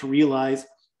imperative to realize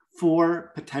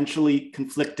 4 potentially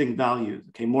conflicting values.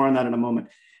 Okay, more on that in a moment.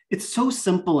 It's so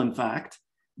simple, in fact,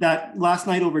 that last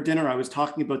night over dinner, I was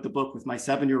talking about the book with my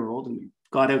 7-year-old, and we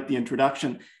got out the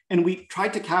introduction, and we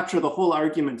tried to capture the whole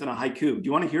argument in a haiku. Do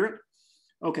you want to hear it?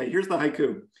 Okay, here's the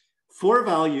haiku. 4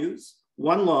 values,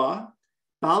 1 law,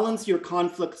 balance your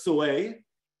conflicts away,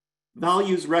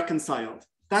 values reconciled.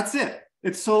 That's it.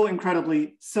 It's so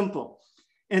incredibly simple.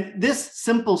 And this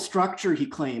simple structure, he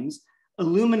claims,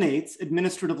 illuminates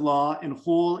administrative law in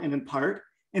whole and in part,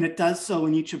 and it does so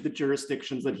in each of the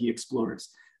jurisdictions that he explores.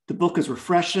 The book is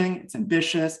refreshing, it's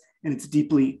ambitious, and it's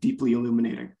deeply, deeply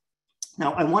illuminating.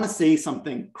 Now, I want to say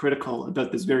something critical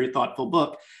about this very thoughtful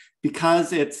book,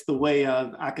 because it's the way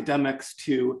of academics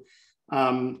to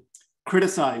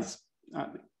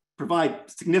provide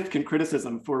significant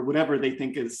criticism for whatever they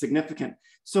think is significant.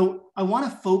 So I want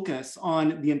to focus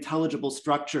on the intelligible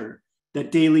structure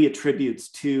that Daly attributes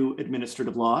to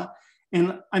administrative law.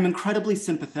 And I'm incredibly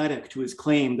sympathetic to his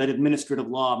claim that administrative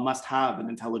law must have an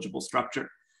intelligible structure.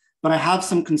 But I have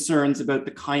some concerns about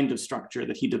the kind of structure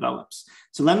that he develops.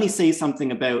 So let me say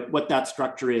something about what that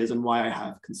structure is and why I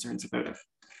have concerns about it.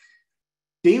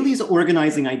 Daly's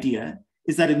organizing idea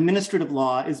is that administrative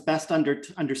law is best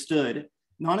understood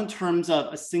not in terms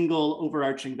of a single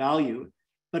overarching value,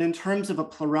 but in terms of a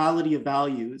plurality of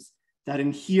values that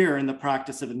inhere in the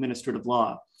practice of administrative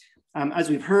law. As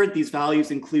we've heard, these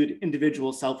values include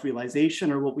individual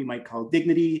self-realization, or what we might call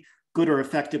dignity, good or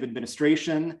effective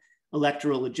administration,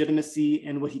 electoral legitimacy,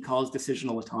 and what he calls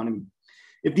decisional autonomy.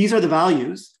 If these are the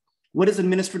values, what does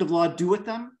administrative law do with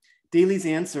them? Daly's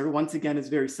answer, once again, is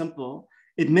very simple.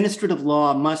 Administrative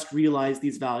law must realize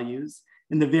these values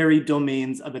in the very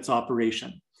domains of its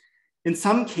operation. In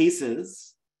some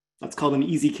cases, let's call them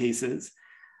easy cases,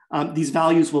 these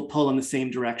values will pull in the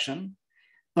same direction.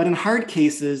 But in hard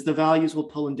cases, the values will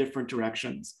pull in different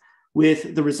directions,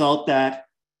 with the result that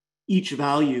each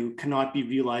value cannot be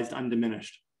realized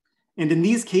undiminished. And in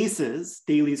these cases,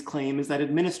 Daly's claim is that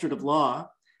administrative law,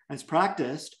 as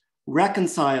practiced,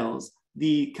 reconciles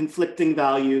the conflicting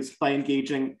values by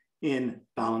engaging in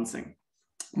balancing.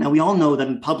 Now, we all know that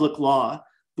in public law,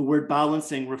 the word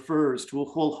balancing refers to a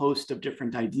whole host of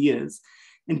different ideas.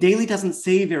 And Daly doesn't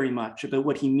say very much about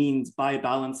what he means by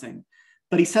balancing,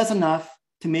 but he says enough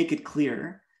to make it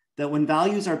clear that when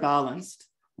values are balanced,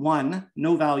 1,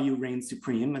 no value reigns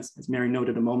supreme, as Mary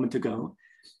noted a moment ago.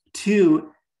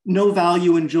 2, no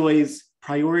value enjoys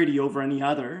priority over any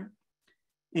other.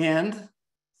 And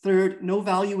Third, no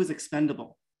value is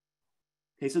expendable.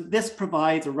 Okay, so this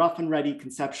provides a rough and ready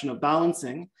conception of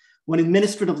balancing. When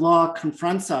administrative law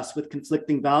confronts us with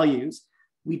conflicting values,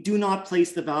 we do not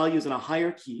place the values in a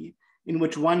hierarchy in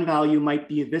which one value might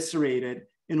be eviscerated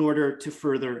in order to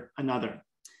further another.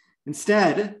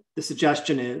 Instead, the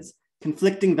suggestion is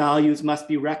conflicting values must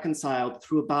be reconciled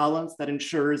through a balance that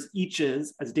ensures each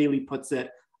is, as Daly puts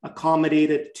it,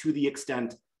 accommodated to the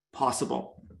extent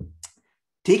possible.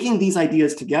 Taking these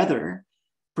ideas together,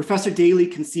 Professor Daly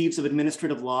conceives of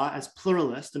administrative law as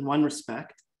pluralist in one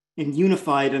respect and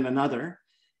unified in another.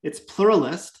 It's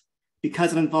pluralist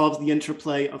because it involves the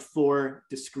interplay of four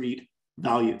discrete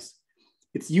values.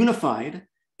 It's unified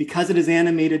because it is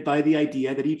animated by the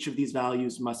idea that each of these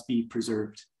values must be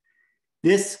preserved.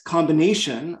 This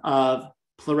combination of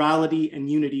plurality and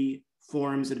unity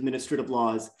forms administrative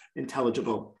law's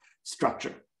intelligible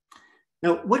structure.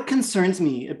 Now, what concerns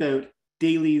me about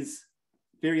Daly's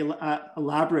very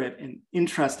elaborate and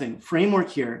interesting framework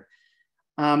here,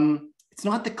 it's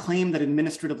not the claim that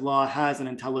administrative law has an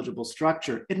intelligible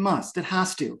structure. It must, it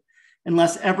has to,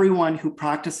 unless everyone who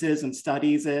practices and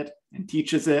studies it and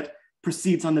teaches it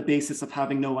proceeds on the basis of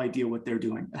having no idea what they're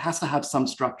doing. It has to have some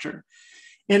structure.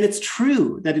 And it's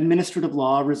true that administrative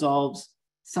law resolves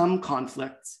some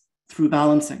conflicts through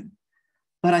balancing.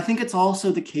 But I think it's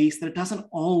also the case that it doesn't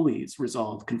always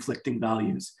resolve conflicting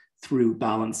values through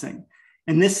balancing.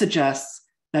 And this suggests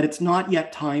that it's not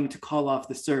yet time to call off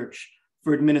the search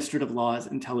for administrative law's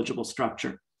intelligible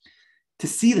structure. To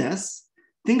see this,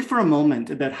 think for a moment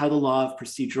about how the law of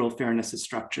procedural fairness is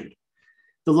structured.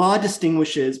 The law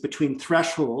distinguishes between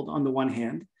threshold on the one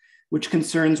hand, which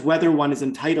concerns whether one is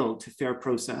entitled to fair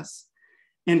process,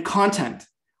 and content,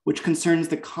 which concerns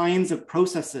the kinds of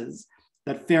processes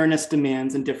that fairness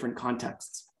demands in different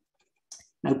contexts.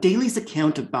 Now, Daly's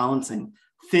account of balancing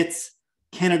fits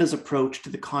Canada's approach to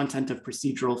the content of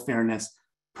procedural fairness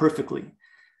perfectly.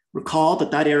 Recall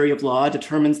that that area of law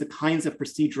determines the kinds of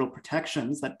procedural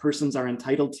protections that persons are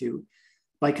entitled to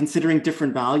by considering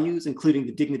different values, including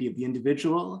the dignity of the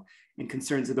individual and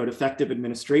concerns about effective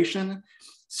administration.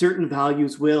 Certain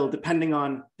values will, depending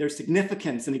on their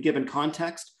significance in a given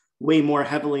context, weigh more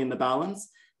heavily in the balance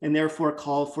and therefore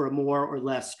call for a more or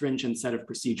less stringent set of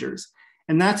procedures.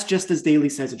 And that's just as Daly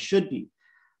says it should be.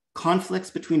 Conflicts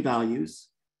between values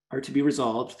are to be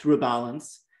resolved through a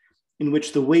balance in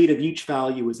which the weight of each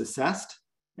value is assessed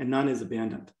and none is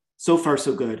abandoned. So far,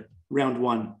 so good. Round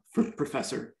one for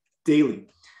Professor Daly.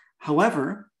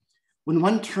 However, when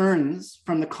one turns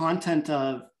from the content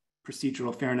of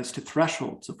procedural fairness to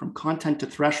threshold, so from content to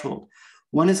threshold,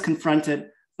 one is confronted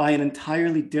by an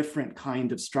entirely different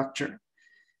kind of structure.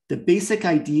 The basic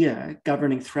idea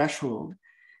governing threshold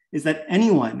is that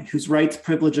anyone whose rights,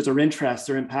 privileges, or interests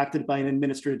are impacted by an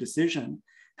administrative decision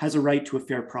has a right to a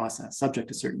fair process, subject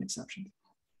to certain exceptions.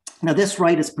 Now, this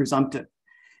right is presumptive.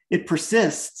 It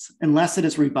persists unless it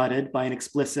is rebutted by an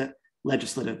explicit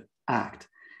legislative act.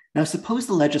 Now, suppose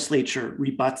the legislature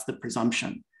rebuts the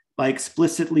presumption by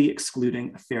explicitly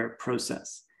excluding a fair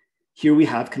process. Here we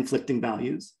have conflicting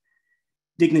values.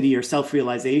 Dignity or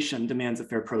self-realization demands a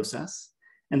fair process,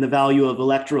 and the value of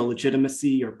electoral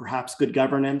legitimacy or perhaps good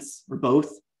governance or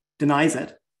both denies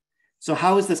it. So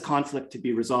how is this conflict to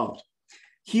be resolved?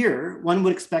 Here, one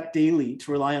would expect Daly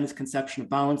to rely on his conception of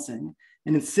balancing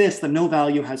and insist that no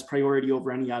value has priority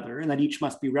over any other and that each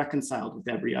must be reconciled with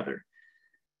every other.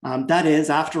 That is,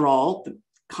 after all, the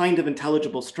kind of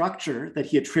intelligible structure that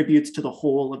he attributes to the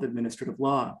whole of administrative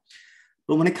law.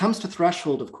 But when it comes to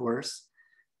threshold, of course,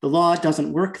 the law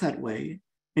doesn't work that way.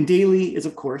 And Daly is,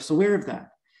 of course, aware of that.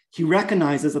 He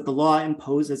recognizes that the law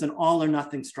imposes an all or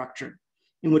nothing structure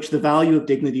in which the value of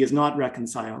dignity is not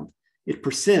reconciled. It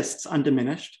persists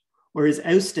undiminished or is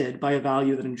ousted by a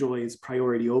value that enjoys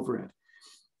priority over it.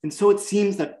 And so it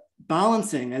seems that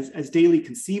balancing, as Daly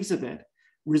conceives of it,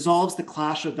 resolves the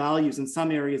clash of values in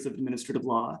some areas of administrative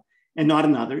law and not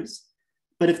in others.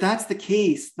 But if that's the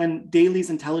case, then Daly's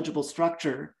intelligible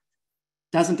structure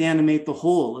doesn't animate the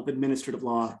whole of administrative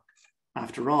law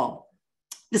after all.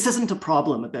 This isn't a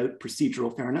problem about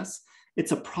procedural fairness.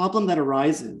 It's a problem that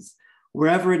arises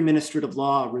wherever administrative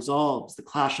law resolves the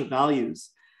clash of values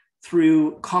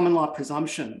through common law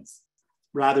presumptions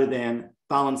rather than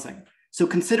balancing. So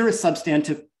consider a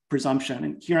substantive presumption,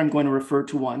 and here I'm going to refer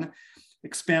to one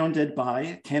expounded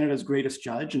by Canada's greatest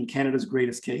judge in Canada's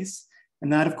greatest case,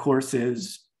 and that, of course,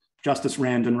 is Justice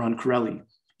Randon Roncarelli.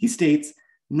 He states,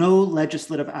 no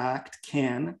legislative act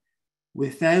can,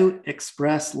 without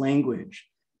express language,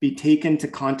 be taken to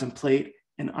contemplate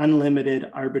an unlimited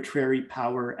arbitrary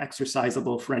power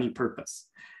exercisable for any purpose.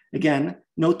 Again,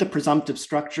 note the presumptive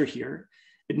structure here.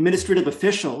 Administrative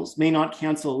officials may not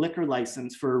cancel a liquor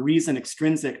license for a reason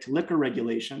extrinsic to liquor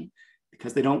regulation,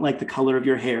 because they don't like the color of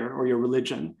your hair or your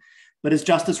religion. But as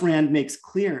Justice Rand makes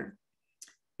clear,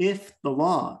 if the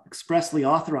law expressly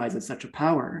authorizes such a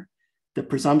power, the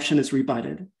presumption is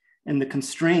rebutted, and the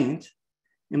constraint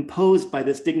imposed by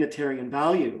this dignitarian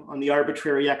value on the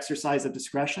arbitrary exercise of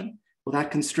discretion, well,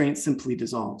 that constraint simply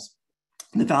dissolves.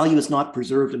 The value is not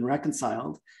preserved and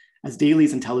reconciled, as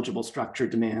Daly's intelligible structure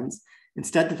demands.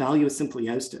 Instead, the value is simply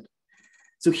ousted.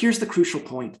 So here's the crucial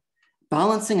point.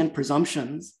 Balancing and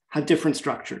presumptions have different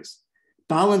structures.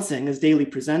 Balancing, as Daly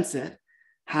presents it,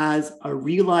 has a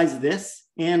realize this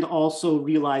and also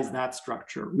realize that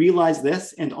structure. Realize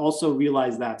this and also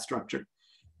realize that structure.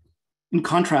 In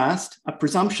contrast, a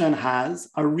presumption has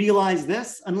a realize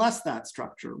this unless that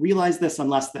structure. Realize this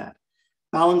unless that.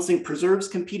 Balancing preserves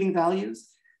competing values.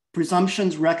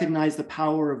 Presumptions recognize the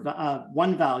power of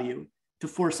one value to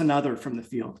force another from the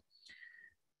field.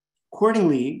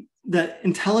 Accordingly, the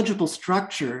intelligible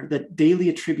structure that Daly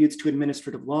attributes to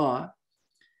administrative law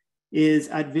is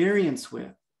at variance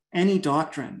with any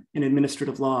doctrine in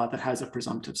administrative law that has a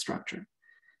presumptive structure.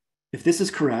 If this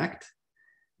is correct,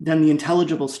 then the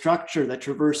intelligible structure that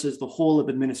traverses the whole of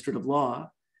administrative law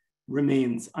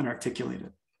remains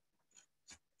unarticulated.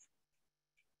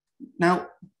 Now,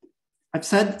 I've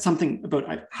said something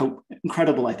about how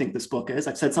incredible I think this book is.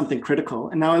 I've said something critical,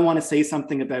 and now I want to say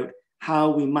something about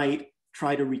how we might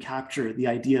try to recapture the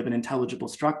idea of an intelligible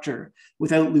structure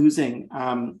without losing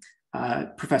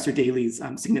Professor Daly's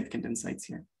significant insights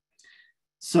here.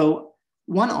 So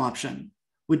one option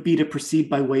would be to proceed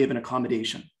by way of an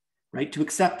accommodation, right? To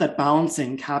accept that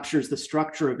balancing captures the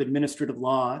structure of administrative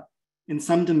law in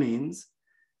some domains,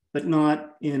 but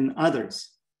not in others.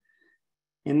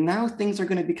 And now things are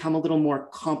going to become a little more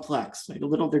complex, right? They're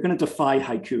going to defy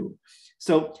haiku.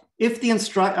 So if the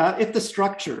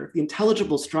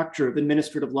intelligible structure of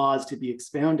administrative law is to be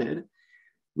expounded,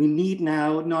 we need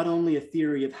now not only a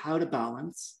theory of how to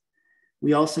balance,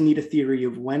 we also need a theory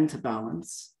of when to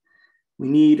balance. We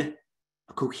need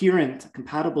a coherent,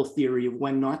 compatible theory of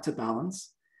when not to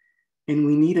balance. And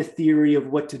we need a theory of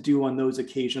what to do on those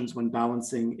occasions when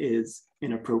balancing is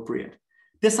inappropriate.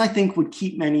 This, I think, would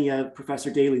keep many of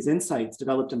Professor Daly's insights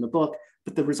developed in the book,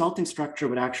 but the resulting structure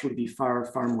would actually be far,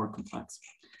 far more complex.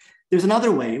 There's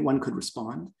another way one could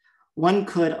respond. One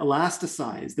could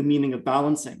elasticize the meaning of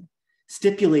balancing,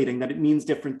 stipulating that it means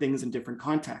different things in different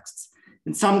contexts.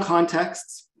 In some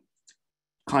contexts,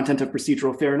 content of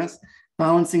procedural fairness,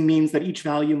 balancing means that each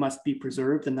value must be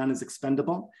preserved and none is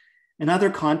expendable. In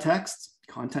other contexts,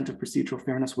 content of procedural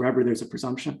fairness, wherever there's a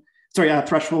presumption, a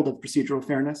threshold of procedural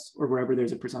fairness, or wherever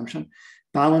there's a presumption,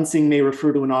 balancing may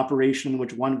refer to an operation in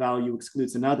which one value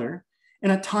excludes another. And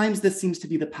at times, this seems to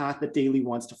be the path that Daly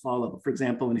wants to follow, for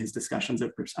example, in his discussions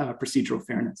of procedural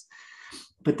fairness.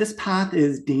 But this path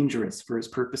is dangerous for his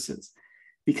purposes,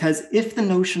 because if the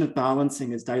notion of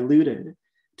balancing is diluted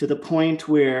to the point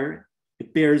where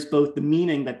it bears both the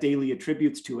meaning that Daly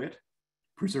attributes to it,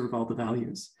 preserve all the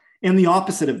values, and the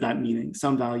opposite of that meaning,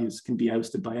 some values can be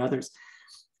ousted by others,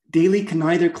 Daly can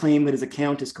neither claim that his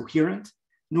account is coherent,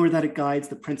 nor that it guides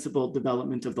the principled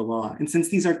development of the law. And since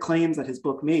these are claims that his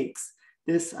book makes,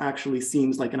 this actually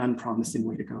seems like an unpromising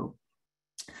way to go.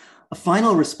 A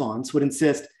final response would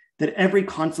insist that every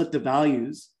conflict of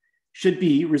values should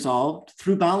be resolved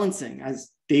through balancing, as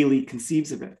Daly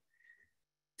conceives of it.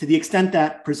 To the extent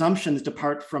that presumptions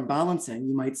depart from balancing,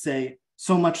 you might say,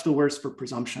 so much the worse for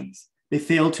presumptions. They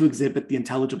fail to exhibit the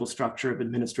intelligible structure of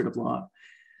administrative law.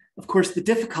 Of course, the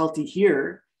difficulty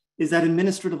here is that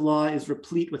administrative law is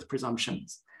replete with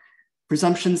presumptions.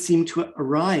 Presumptions seem to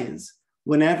arise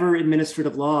whenever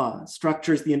administrative law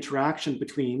structures the interaction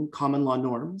between common law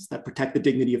norms that protect the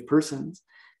dignity of persons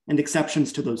and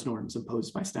exceptions to those norms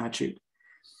imposed by statute.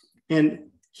 And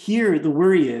here, the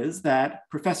worry is that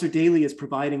Professor Daly is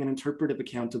providing an interpretive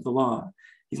account of the law.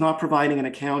 He's not providing an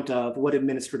account of what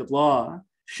administrative law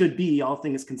should be, all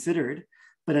things considered,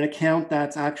 but an account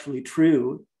that's actually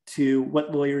true to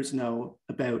what lawyers know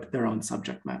about their own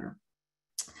subject matter.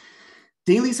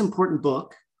 Daly's important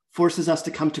book forces us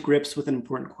to come to grips with an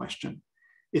important question.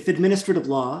 If administrative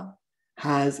law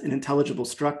has an intelligible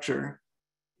structure,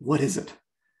 what is it?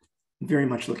 I'm very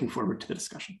much looking forward to the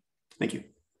discussion. Thank you.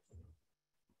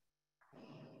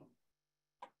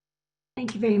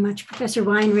 Thank you very much, Professor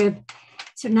Weinrib.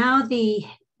 So now the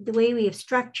way we have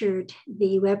structured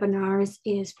the webinars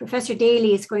is Professor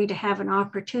Daly is going to have an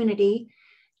opportunity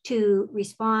to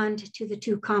respond to the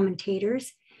two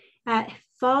commentators.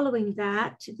 Following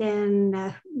that,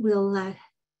 then we'll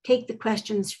take the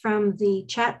questions from the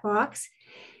chat box.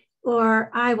 or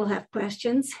I will have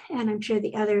questions, and I'm sure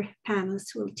the other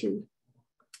panelists will too.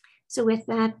 So with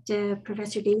that,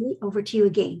 Professor Daly, over to you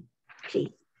again,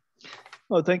 please.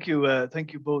 Well, thank you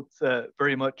both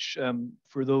very much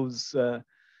for those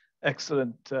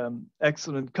excellent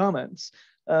comments.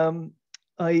 I'm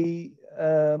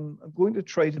going to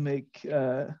try to make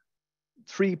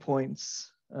 3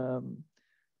 points,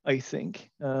 I think.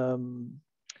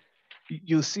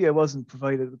 You'll see I wasn't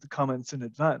provided with the comments in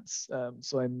advance,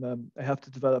 so I have to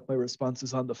develop my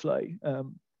responses on the fly.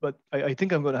 But I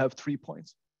think I'm going to have 3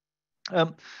 points.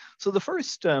 So the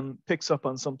first picks up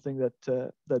on something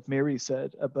that Mary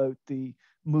said about the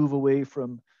move away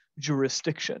from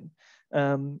jurisdiction.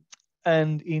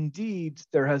 And indeed,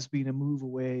 there has been a move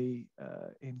away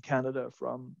in Canada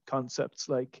from concepts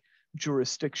like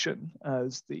jurisdiction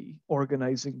as the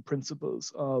organizing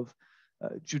principles of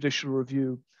judicial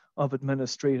review of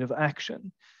administrative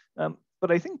action. But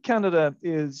I think Canada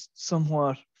is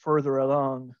somewhat further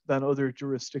along than other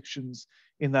jurisdictions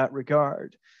in that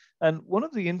regard. And one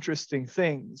of the interesting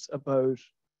things about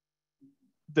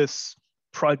this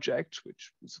project,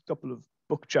 which was a couple of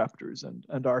book chapters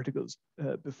and articles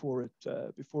before it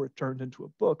turned into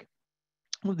a book,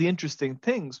 one of the interesting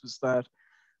things was that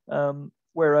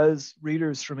whereas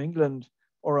readers from England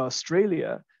or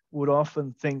Australia would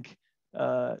often think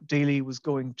Daly was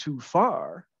going too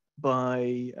far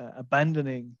by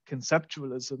abandoning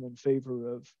conceptualism in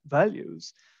favor of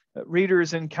values,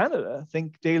 readers in Canada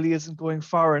think Daly isn't going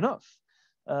far enough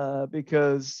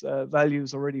because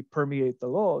values already permeate the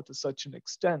law to such an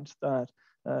extent that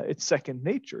it's second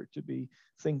nature to be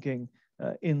thinking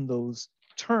in those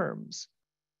terms.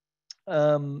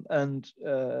 So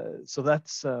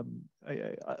that's,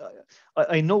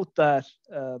 I note that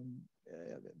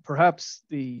perhaps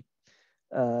the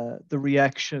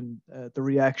reaction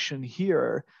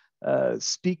here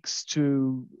speaks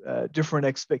to different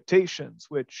expectations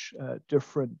which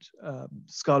different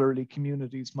scholarly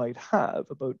communities might have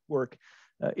about work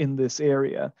in this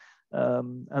area.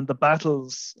 And the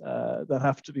battles that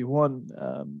have to be won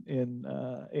in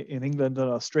England and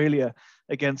Australia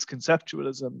against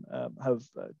conceptualism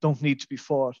don't need to be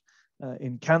fought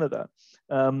in Canada.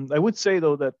 I would say,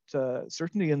 though, that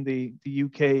certainly in the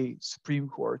UK Supreme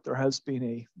Court, there has been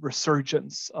a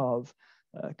resurgence of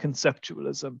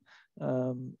conceptualism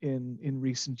in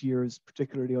recent years,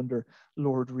 particularly under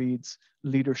Lord Reid's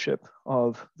leadership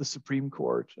of the Supreme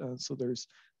Court. So there's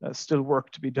still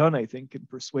work to be done, I think, in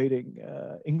persuading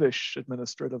English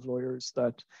administrative lawyers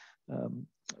that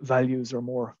values are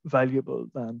more valuable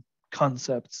than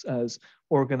concepts as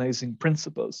organizing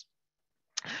principles.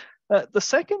 The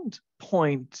second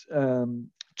point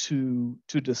to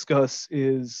discuss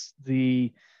is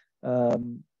the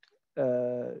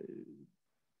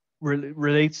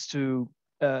relates to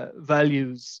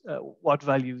values, what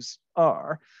values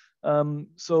are.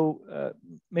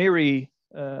 Mary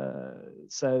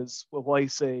says, well, why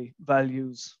say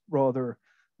values rather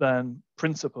than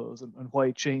principles, and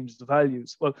why change the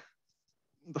values? Well,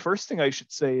 the first thing I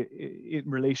should say in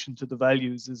relation to the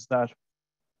values is that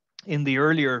in the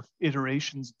earlier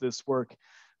iterations of this work,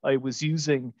 I was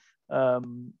using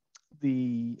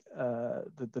the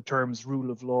terms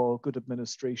rule of law, good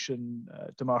administration,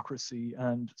 democracy,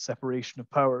 and separation of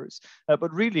powers.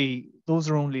 But really, those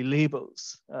are only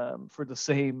labels for the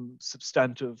same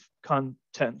substantive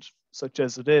content, such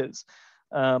as it is.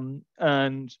 And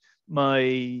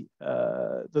the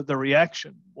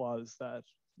reaction was that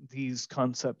these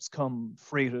concepts come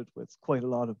freighted with quite a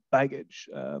lot of baggage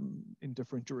in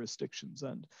different jurisdictions,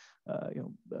 and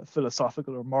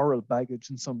philosophical or moral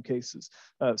baggage in some cases.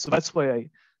 So that's why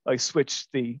I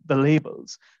switched the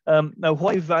labels. Now,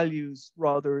 why values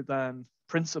rather than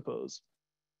principles?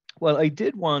 Well, I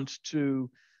did want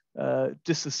to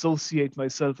disassociate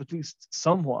myself at least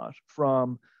somewhat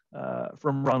from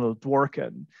Ronald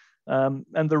Dworkin.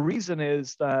 And the reason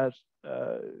is that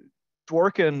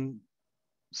Dworkin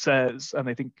says, and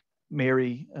I think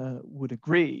Mary would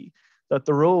agree, that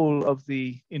the role of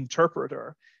the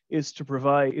interpreter is to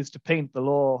paint the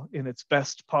law in its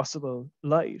best possible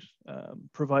light,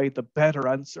 provide the better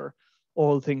answer,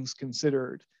 all things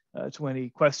considered, to any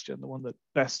question, the one that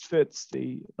best fits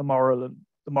the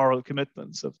moral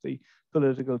commitments of the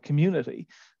political community.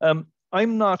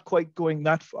 I'm not quite going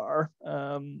that far.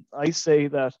 I say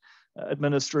that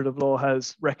administrative law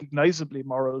has recognizably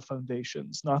moral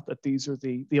foundations, not that these are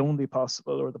the only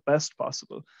possible or the best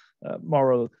possible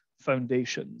moral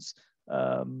foundations.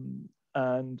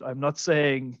 And I'm not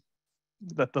saying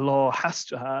that the law has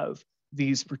to have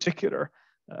these particular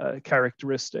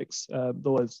characteristics,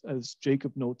 though as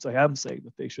Jacob notes, I am saying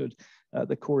that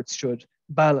the courts should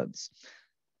balance.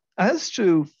 As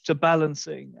to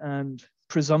balancing and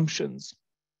presumptions,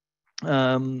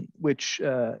 which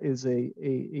is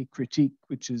a critique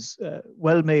which is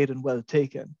well made and well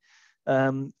taken.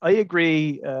 I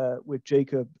agree with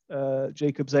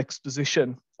Jacob's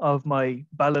exposition of my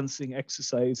balancing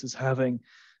exercise as having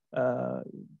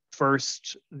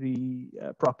first the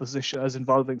proposition, as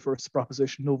involving first the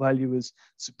proposition, no value is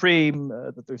supreme,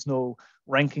 that there's no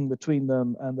ranking between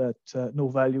them, and that no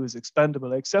value is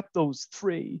expendable. I accept those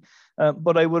three,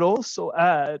 but I would also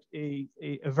add a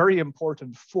very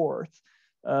important fourth,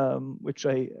 which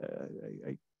I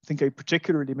think I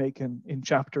particularly make in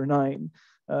chapter 9,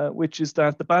 which is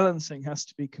that the balancing has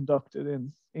to be conducted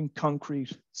in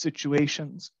concrete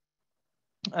situations.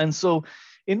 And so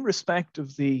in respect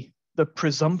of the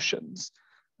presumptions,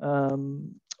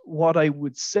 what I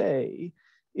would say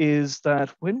is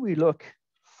that when we look,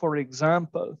 for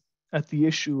example, at the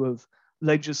issue of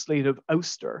legislative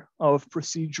ouster of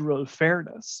procedural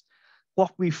fairness,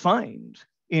 what we find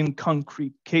in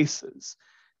concrete cases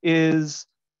is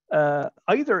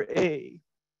either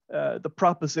the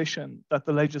proposition that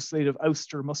the legislative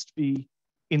ouster must be,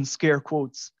 in scare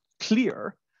quotes,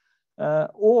 clear,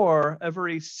 or a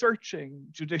very searching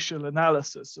judicial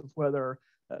analysis of whether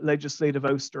legislative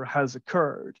ouster has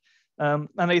occurred. And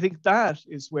I think that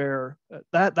is where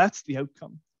that's the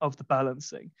outcome of the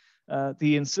balancing.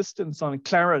 The insistence on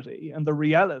clarity and the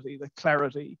reality that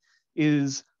clarity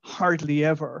is hardly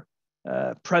ever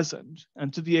present.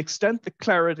 And to the extent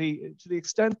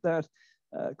that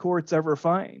courts ever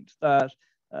find that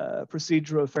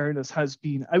procedural fairness has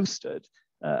been ousted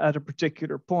at a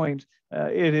particular point,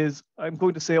 it is, I'm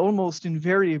going to say, almost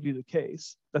invariably the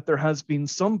case that there has been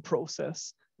some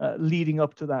process leading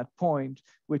up to that point,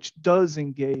 which does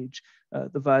engage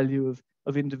the value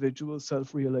of individual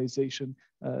self-realization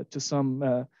to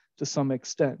some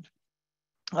extent.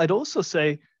 I'd also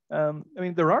say, I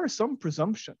mean, there are some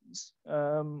presumptions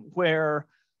where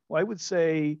I would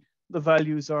say the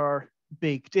values are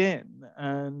baked in,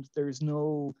 and there's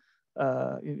no,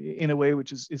 in a way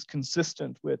which is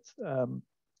consistent with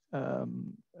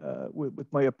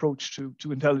my approach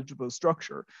to intelligible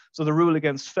structure. So the rule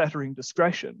against fettering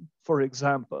discretion, for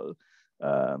example,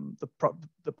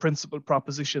 the principal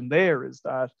proposition there is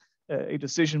that a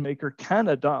decision maker can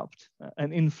adopt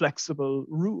an inflexible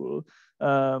rule.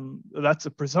 That's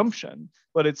a presumption,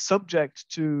 but it's subject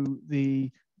to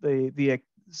the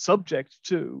subject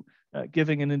to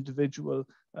giving the individual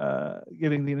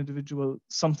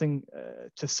something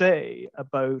to say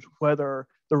about whether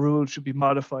the rule should be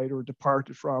modified or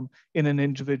departed from in an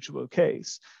individual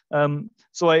case.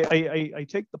 So I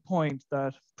take the point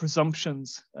that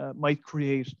presumptions might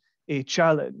create a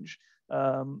challenge,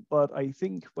 but I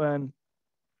think when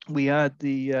we add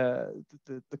the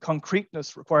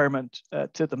concreteness requirement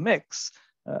to the mix,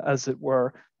 as it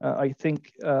were, I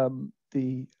think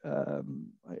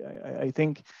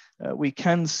we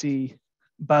can see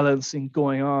balancing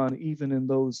going on even in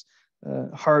those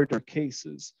harder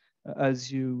cases,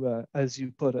 as you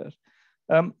put it.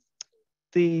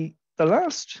 The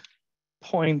last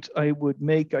point I would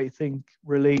make, I think,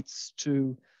 relates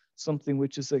to something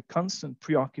which is a constant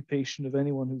preoccupation of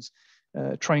anyone who's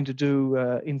trying to do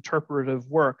interpretive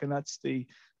work, and that's the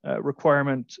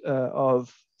requirement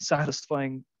of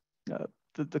satisfying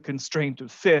the constraint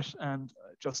of fit and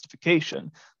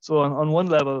justification. So on one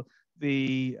level,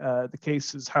 the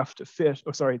cases have to fit,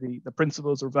 or sorry, the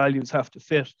principles or values have to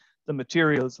fit the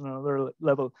materials, and on another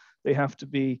level, they have to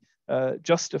be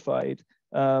justified.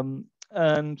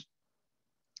 And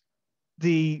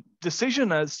the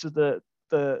decision as to the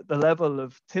level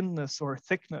of thinness or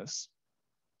thickness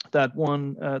that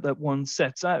one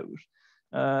sets out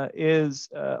is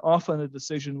often a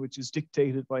decision which is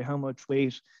dictated by how much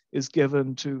weight is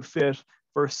given to fit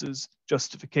versus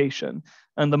justification.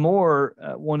 And the more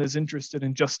one is interested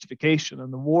in justification,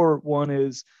 and the more one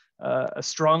is a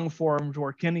strong-formed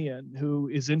Dworkinian who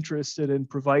is interested in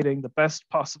providing the best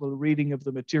possible reading of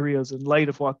the materials in light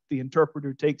of what the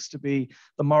interpreter takes to be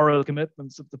the moral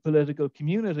commitments of the political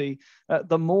community,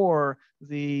 the more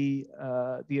the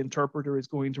interpreter is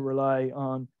going to rely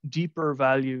on deeper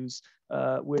values,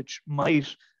 which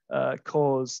might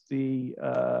cause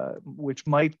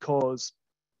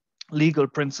legal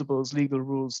principles, legal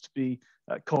rules to be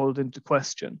called into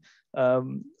question.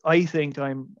 I think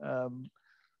I'm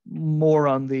more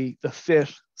on the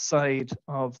fit side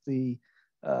of the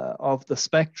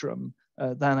spectrum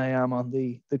than I am on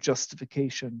the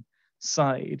justification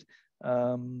side.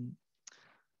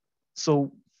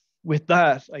 So with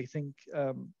that, I think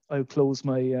I'll close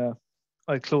my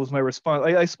close my response.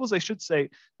 I suppose I should say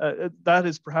that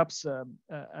is perhaps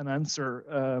an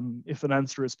answer, if an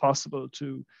answer is possible,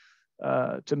 to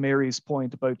Mary's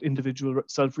point about individual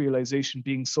self-realization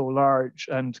being so large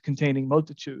and containing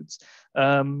multitudes.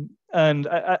 And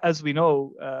as we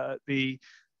know,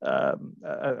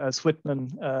 as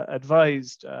Whitman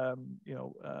advised,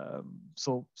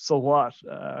 so what?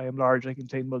 I am large, I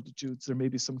contain multitudes. There may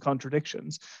be some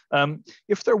contradictions.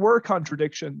 If there were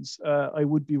contradictions, I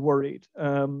would be worried.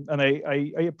 And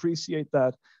I appreciate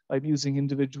that I'm using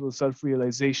individual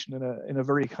self-realization in a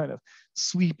very kind of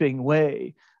sweeping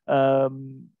way.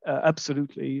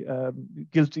 Absolutely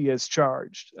guilty as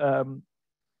charged.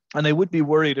 And I would be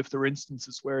worried if there were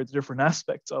instances where the different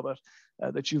aspects of it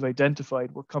that you've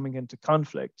identified were coming into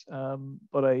conflict.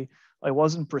 But I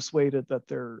wasn't persuaded that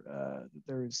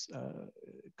there's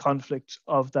conflict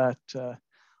of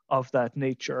that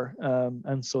nature,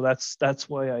 and so that's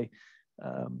why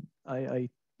I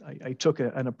took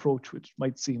an approach which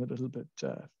might seem a little bit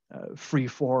free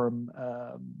form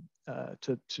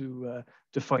to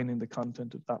defining the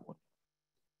content of that one.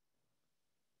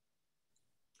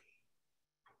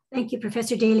 Thank you,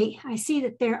 Professor Daly. I see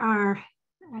that there are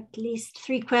at least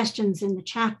 3 questions in the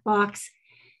chat box,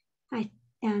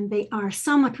 and they are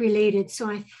somewhat related, so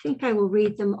I think I will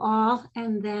read them all,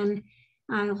 and then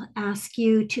I'll ask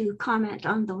you to comment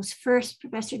on those first,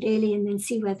 Professor Daly, and then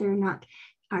see whether or not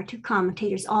our 2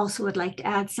 commentators also would like to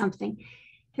add something.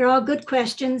 They're all good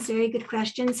questions, very good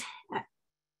questions.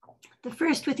 The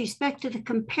first, with respect to the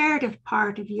comparative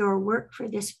part of your work for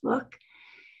this book,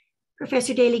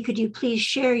 Professor Daly, could you please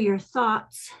share your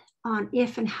thoughts on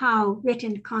if and how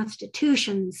written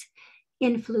constitutions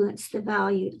influence the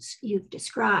values you've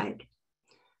described?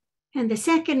 And the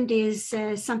second is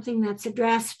something that's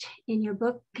addressed in your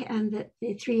book and that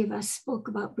the 3 of us spoke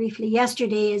about briefly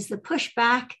yesterday, is the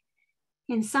pushback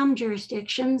in some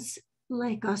jurisdictions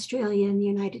like Australia and the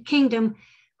United Kingdom,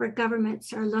 where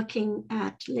governments are looking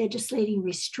at legislating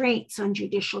restraints on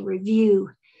judicial review,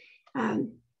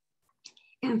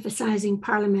 emphasizing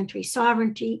parliamentary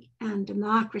sovereignty and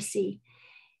democracy,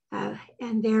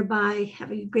 and thereby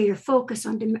having a greater focus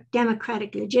on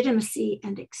democratic legitimacy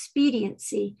and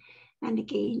expediency. And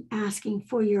again, asking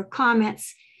for your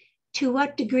comments. To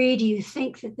what degree do you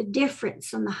think that the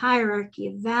difference on the hierarchy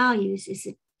of values is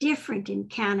different in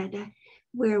Canada,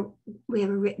 where we have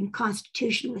a written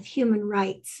constitution with human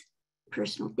rights,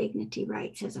 personal dignity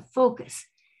rights as a focus?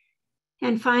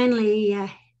 And finally,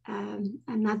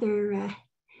 another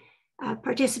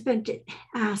participant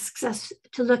asks us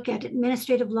to look at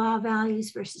administrative law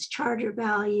values versus charter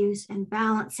values and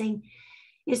balancing.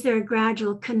 Is there a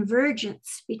gradual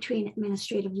convergence between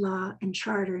administrative law and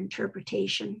charter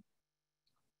interpretation?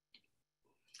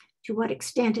 To what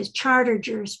extent is charter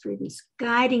jurisprudence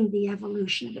guiding the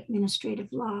evolution of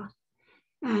administrative law,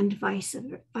 and vice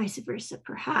versa,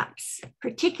 perhaps,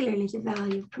 particularly the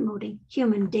value of promoting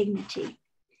human dignity?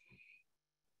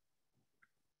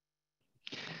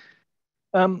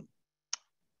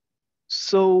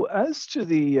 So as to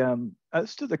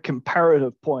the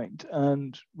comparative point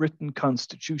and written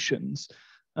constitutions,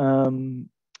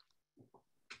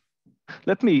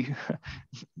 let me,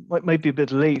 might be a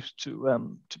bit late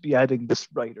to be adding this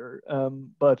writer,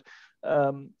 but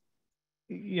I'm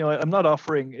not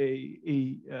offering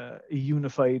a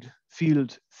unified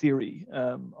field theory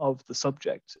of the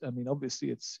subject. I mean,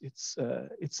 obviously it's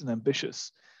an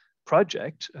ambitious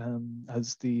project,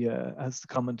 as the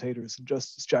commentators and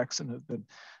Justice Jackson have been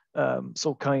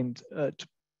so kind to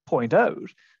point out.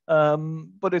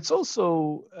 But it's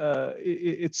also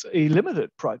it's a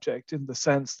limited project in the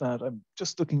sense that I'm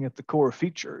just looking at the core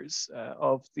features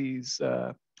of these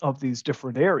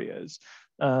different areas.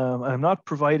 I'm not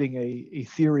providing a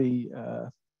theory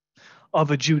of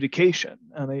adjudication.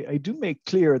 And I do make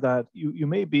clear that you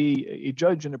may be a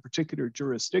judge in a particular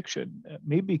jurisdiction,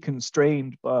 may be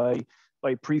constrained by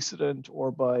precedent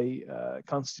or by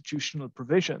constitutional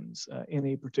provisions in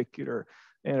a particular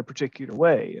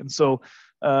way. And so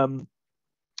in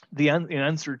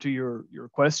answer to your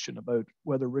question about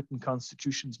whether written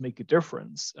constitutions make a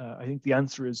difference, I think the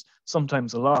answer is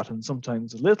sometimes a lot and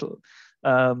sometimes a little.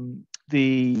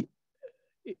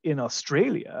 In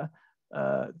Australia,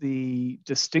 the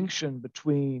distinction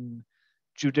between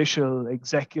judicial,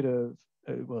 executive,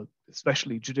 well,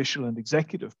 especially judicial and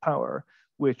executive power,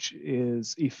 which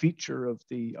is a feature of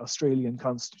the Australian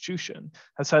Constitution,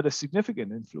 has had a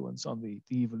significant influence on the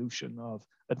evolution of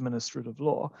administrative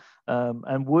law,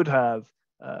 and would have,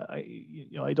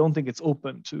 I don't think it's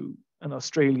open to an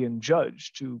Australian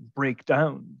judge to break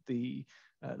down the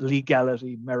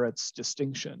legality merits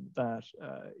distinction that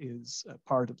is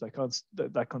part of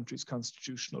that country's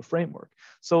constitutional framework.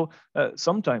 So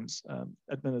sometimes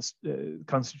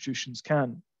constitutions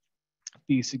can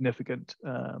be significant.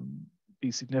 In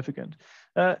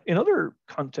other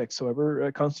contexts,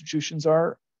 however, constitutions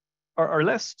are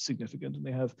less significant, and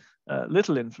they have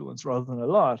little influence rather than a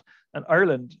lot. And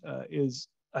Ireland is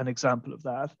an example of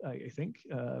that, I think,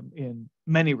 in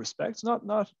many respects, not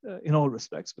in all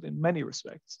respects, but in many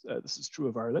respects. This is true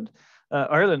of Ireland.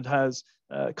 Ireland has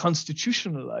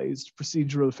constitutionalized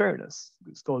procedural fairness.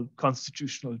 It's called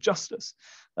constitutional justice,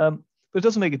 but it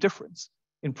doesn't make a difference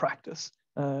in practice.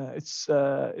 It's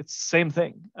the same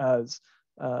thing as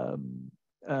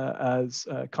common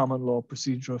law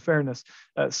procedural fairness.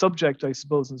 Subject, I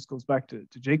suppose, and this goes back to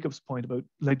Jacob's point about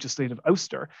legislative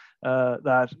ouster,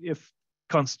 that if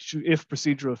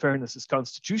procedural fairness is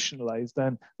constitutionalized,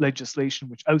 then legislation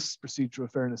which ousts procedural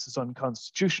fairness is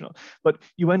unconstitutional. But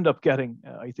you end up getting,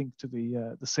 I think, to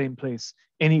the same place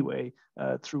anyway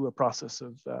through a process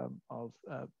of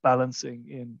balancing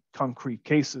in concrete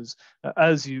cases,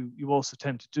 as you also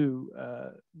tend to do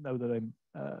now that I'm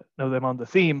on the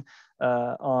theme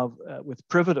with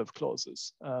privative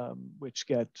clauses, which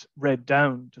get read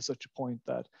down to such a point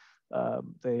that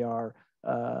they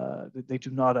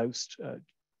do not oust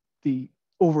the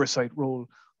oversight role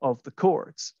of the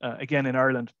courts. Again, in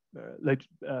Ireland,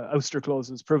 ouster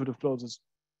clauses, privative clauses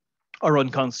are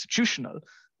unconstitutional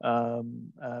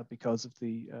because of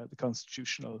the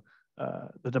constitutional,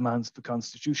 the demands of the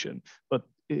Constitution. But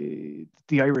the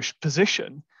Irish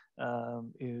position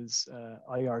is,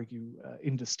 I argue,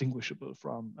 indistinguishable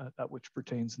from that which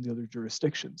pertains in the other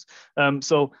jurisdictions.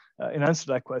 So in answer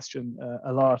to that question,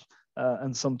 a lot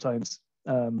and sometimes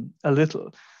a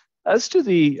little. As to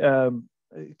the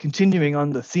continuing on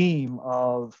the theme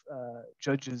of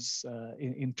judges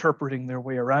interpreting their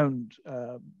way around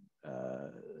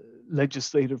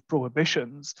legislative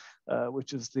prohibitions,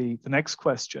 which is the next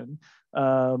question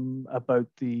about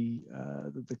the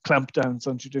clampdowns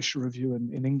on judicial review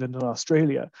in England and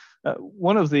Australia.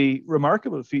 One of the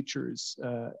remarkable features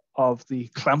of the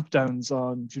clampdowns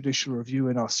on judicial review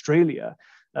in Australia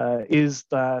is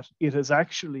that it has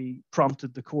actually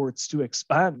prompted the courts to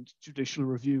expand judicial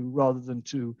review rather than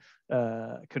to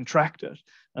contract it.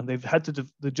 And they've had to,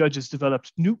 the judges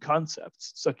developed new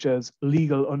concepts such as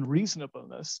legal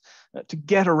unreasonableness to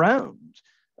get around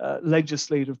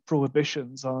legislative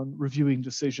prohibitions on reviewing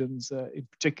decisions, in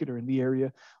particular in the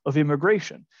area of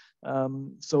immigration.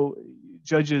 So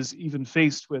judges, even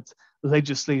faced with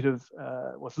legislative,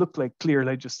 what looked like clear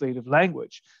legislative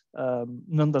language,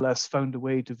 nonetheless found a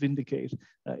way to vindicate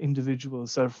individual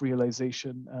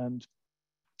self-realization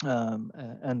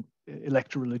and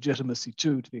electoral legitimacy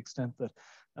too, to the extent that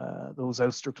those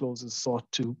ouster clauses sought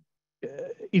to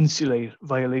insulate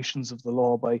violations of the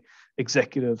law by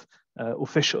executive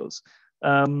officials.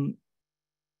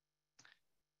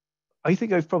 I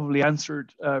think I've probably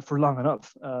answered for long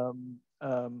enough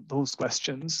those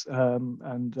questions,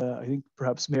 and I think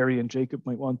perhaps Mary and Jacob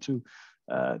might want to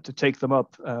take them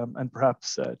up and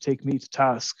perhaps take me to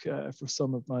task for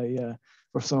some of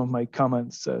my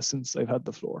comments since I've had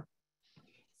the floor.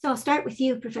 So I'll start with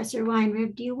you, Professor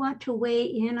Weinrib. Do you want to weigh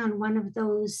in on one of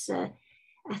those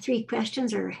three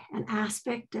questions or an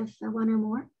aspect of one or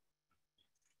more?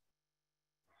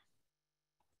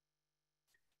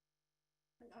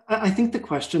 I think the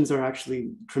questions are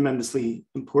actually tremendously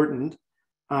important.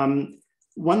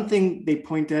 One thing they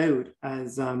point out,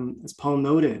 as Paul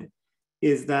noted,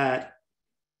 is that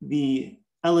the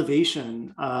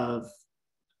elevation of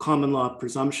common law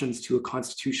presumptions to a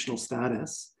constitutional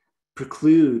status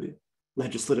preclude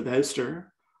legislative ouster,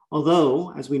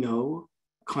 although, as we know,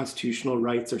 constitutional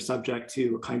rights are subject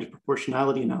to a kind of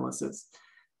proportionality analysis.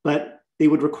 But they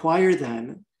would require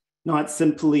then not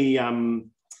simply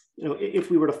if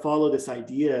we were to follow this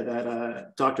idea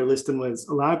that Dr. Liston was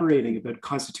elaborating about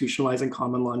constitutionalizing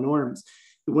common law norms,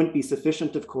 it wouldn't be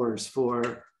sufficient, of course,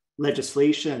 for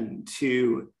legislation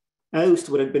to oust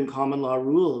what had been common law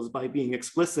rules by being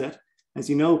explicit. As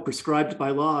you know, prescribed by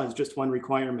law is just one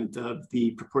requirement of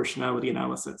the proportionality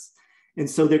analysis. And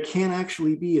so there can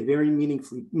actually be a very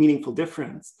meaningful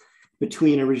difference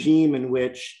between a regime in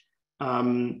which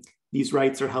these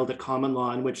rights are held at common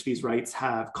law, in which these rights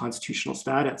have constitutional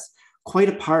status, quite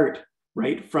apart,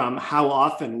 right, from how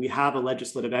often we have a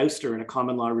legislative ouster in a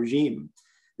common law regime.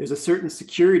 There's a certain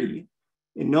security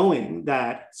in knowing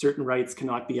that certain rights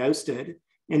cannot be ousted,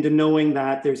 and in knowing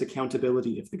that there's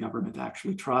accountability if the government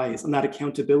actually tries. And that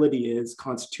accountability is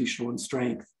constitutional in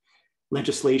strength.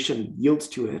 Legislation yields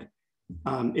to it.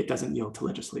 It doesn't yield to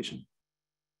legislation.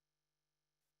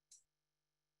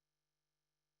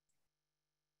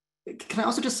 can I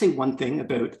also just say one thing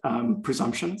about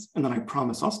presumptions, and then I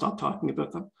promise I'll stop talking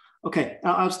about them. Okay,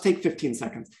 I'll just take 15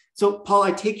 seconds. So Paul,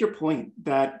 I take your point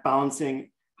that balancing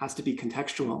has to be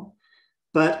contextual,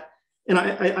 and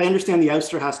I understand the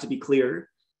ouster has to be clear,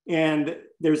 and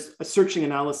there's a searching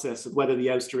analysis of whether the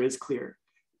ouster is clear.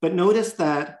 But notice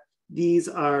that these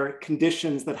are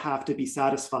conditions that have to be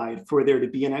satisfied for there to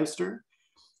be an ouster,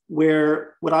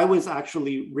 where what I was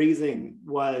actually raising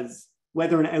was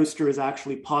whether an ouster is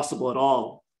actually possible at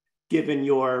all, given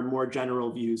your more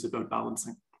general views about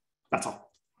balancing. That's all.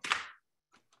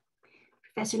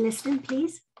 Professor Liston,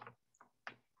 please.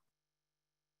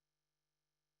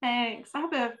 Thanks. I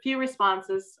have a few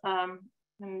responses,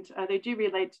 and they do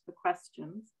relate to the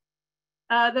questions.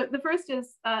 The first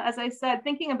is, as I said,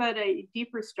 thinking about a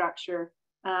deeper structure,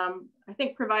 I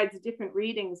think provides different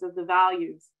readings of the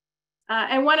values.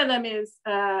 And one of them is,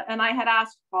 and I had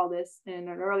asked Paul this in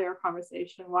an earlier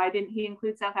conversation, why didn't he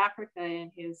include South Africa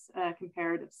in his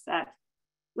comparative set,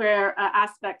 where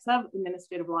aspects of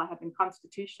administrative law have been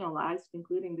constitutionalized,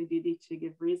 including the duty to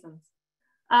give reasons.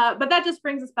 But that just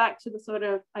brings us back to the sort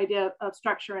of idea of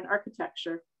structure and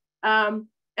architecture.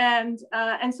 And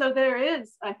so there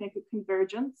is, I think, a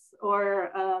convergence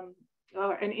or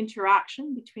an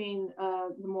interaction between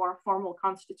the more formal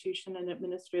constitution and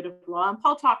administrative law. And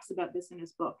Paul talks about this in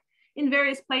his book in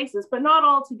various places, but not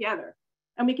all together.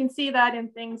 And we can see that in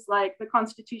things like the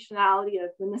constitutionality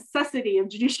of the necessity of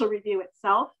judicial review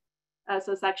itself.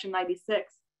 So section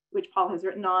 96, which Paul has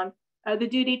written on, the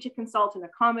duty to consult and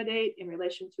accommodate in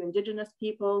relation to indigenous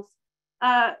peoples.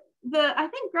 I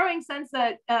think, growing sense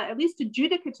that at least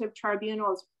adjudicative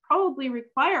tribunals probably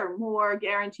require more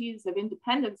guarantees of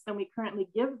independence than we currently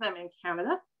give them in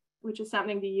Canada, which is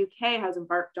something the UK has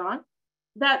embarked on.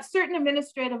 That certain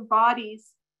administrative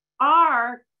bodies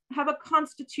have a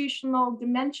constitutional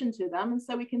dimension to them, and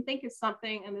so we can think of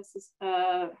something, and this is,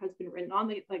 has been written on,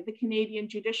 like the Canadian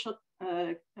Judicial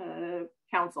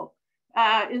Council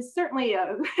is certainly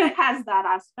has that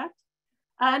aspect,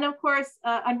 and of course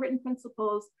unwritten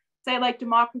principles, say like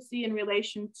democracy in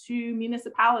relation to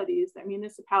municipalities, that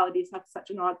municipalities have such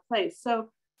an odd place. So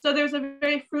there's a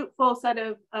very fruitful set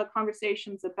of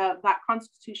conversations about that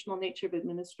constitutional nature of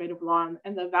administrative law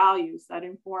and the values that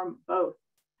inform both.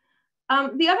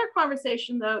 The other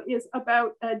conversation, though, is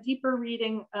about a deeper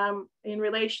reading in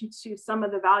relation to some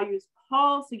of the values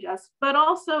Paul suggests, but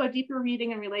also a deeper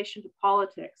reading in relation to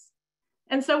politics.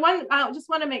 And so I just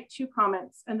want to make two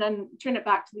comments and then turn it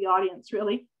back to the audience,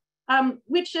 really,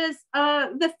 which is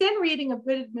the thin reading of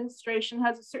good administration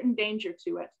has a certain danger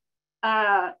to it.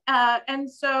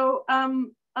 And so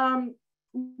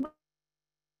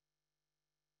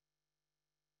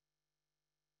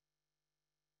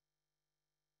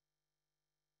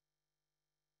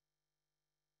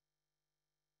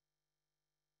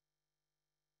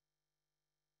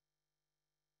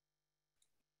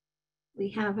we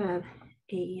have a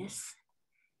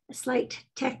slight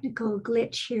technical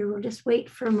glitch here. We'll just wait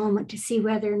for a moment to see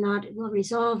whether or not it will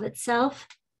resolve itself.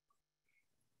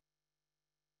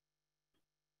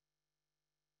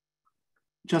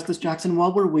 Justice Jackson,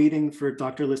 while we're waiting for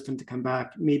Dr. Liston to come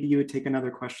back, maybe you would take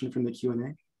another question from the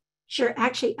Q&A. Sure.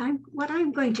 Actually, what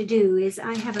I'm going to do is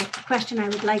I have a question I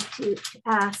would like to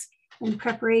ask in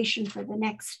preparation for the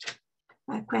next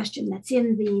question that's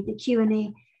in the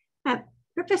Q&A.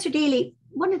 Professor Daly,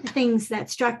 one of the things that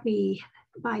struck me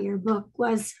by your book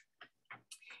was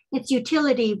its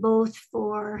utility both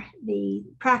for the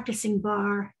practicing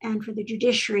bar and for the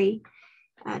judiciary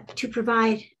to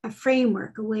provide a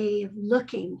framework, a way of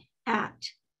looking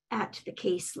at the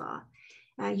case law.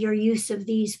 Your use of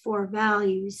these four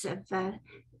values of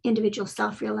individual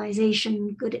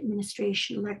self-realization, good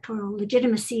administration, electoral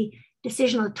legitimacy,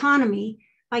 decisional autonomy,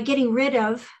 by getting rid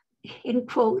of, in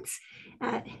quotes,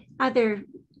 other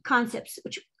concepts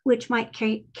which might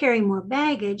carry more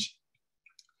baggage,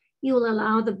 you will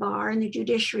allow the bar and the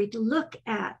judiciary to look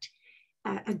at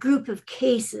a group of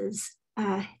cases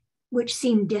which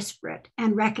seem disparate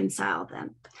and reconcile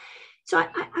them. So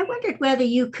I wondered whether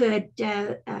you could,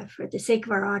 for the sake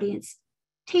of our audience,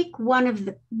 take one of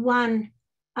the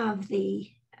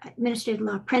administrative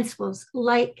law principles,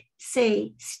 like,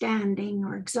 say, standing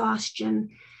or exhaustion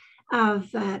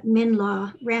of min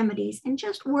law remedies, and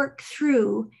just work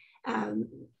through as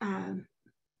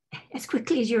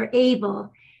quickly as you're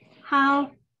able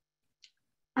how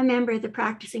a member of the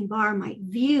practicing bar might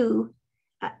view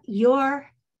your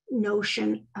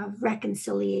notion of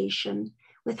reconciliation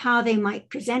with how they might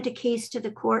present a case to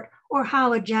the court, or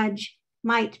how a judge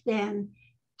might then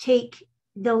take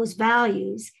those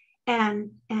values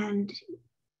and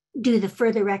do the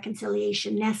further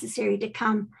reconciliation necessary to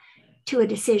come to a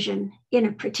decision in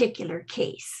a particular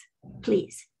case,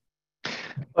 please?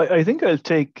 I think I'll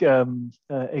take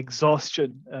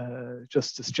exhaustion,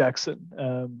 Justice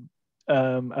Jackson,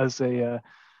 as an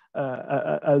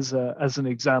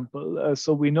example.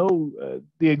 So we know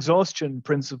the exhaustion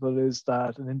principle is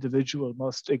that an individual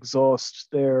must exhaust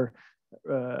their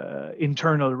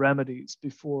internal remedies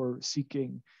before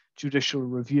seeking judicial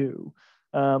review.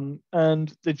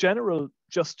 And the general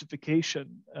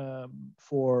justification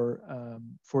for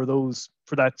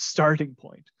that starting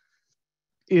point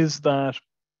is that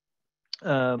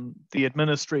the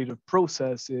administrative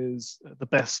process is the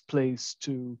best place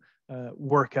to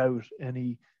work out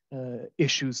any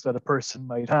issues that a person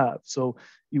might have. So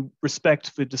you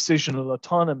respect the decisional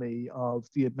autonomy of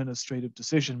the administrative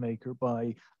decision maker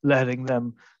by letting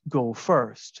them go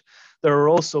first. There are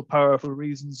also powerful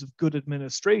reasons of good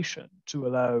administration to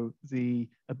allow the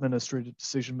administrative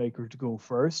decision maker to go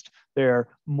first. They're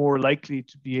more likely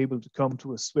to be able to come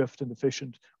to a swift and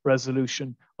efficient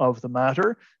resolution of the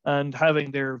matter, and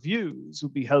having their views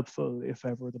would be helpful if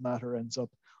ever the matter ends up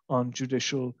on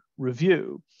judicial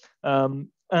review.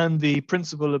 And the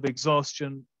principle of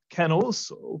exhaustion can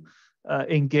also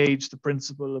engage the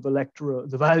principle of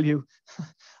the value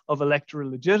of electoral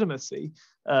legitimacy,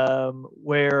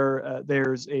 where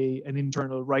there's an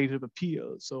internal right of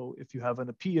appeal. So if you have an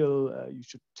appeal, you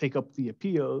should take up the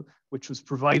appeal, which was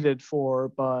provided for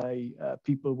by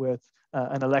people with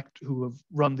who have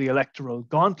run the electoral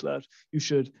gauntlet. You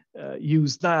should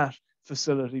use that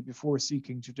facility before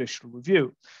seeking judicial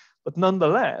review. But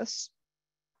nonetheless,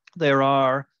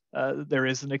 there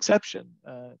is an exception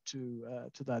to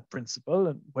that principle,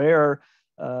 and where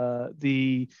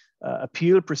the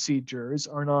appeal procedures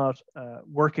are not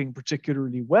working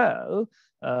particularly well,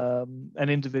 an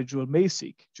individual may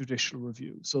seek judicial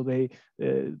review. So the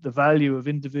value of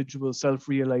individual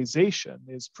self-realization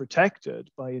is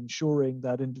protected by ensuring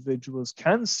that individuals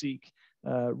can seek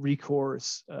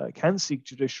recourse, can seek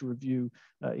judicial review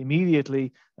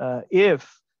immediately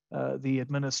if the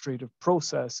administrative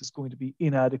process is going to be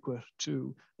inadequate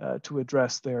to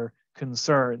address their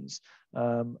concerns.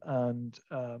 One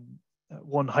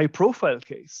high-profile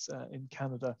case in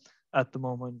Canada at the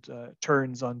moment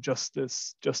turns on just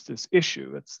this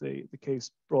issue. It's the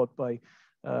case brought by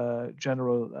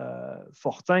General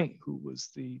Fortin, who was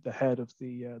the head of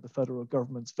the federal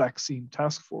government's vaccine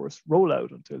task force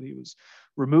rollout until he was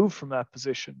removed from that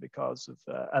position because of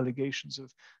allegations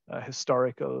of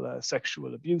historical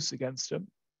sexual abuse against him.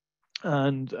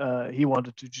 And he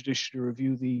wanted to judicially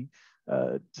review the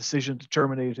decision to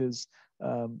terminate his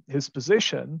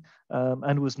position,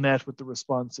 and was met with the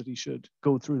response that he should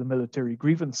go through the military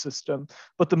grievance system.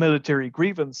 But the military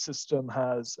grievance system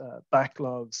has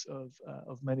backlogs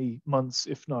of many months,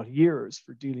 if not years,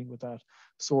 for dealing with that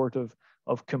sort of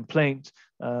complaint.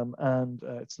 And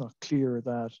it's not clear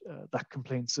that that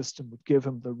complaint system would give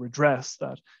him the redress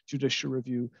that judicial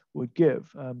review would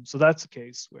give. So that's a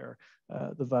case where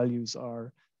the values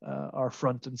are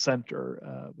front and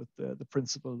center, with the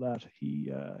principle that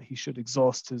he should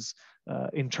exhaust his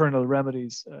internal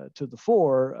remedies to the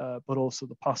fore, but also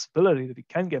the possibility that he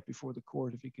can get before the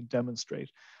court if he can demonstrate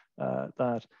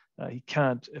that he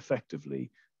can't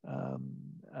effectively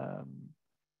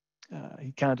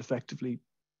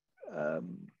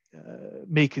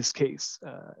make his case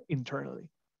internally.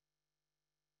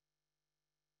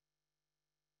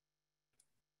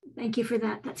 Thank you for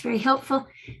that. That's very helpful.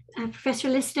 Professor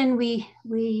Liston, we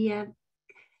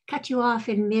cut you off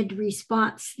in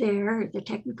mid-response there, the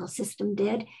technical system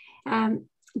did.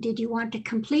 Did you want to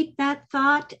complete that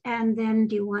thought? And then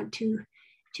do you want to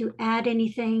add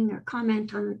anything or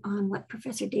comment on what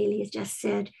Professor Daly has just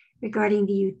said regarding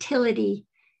the utility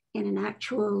in an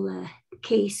actual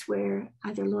case where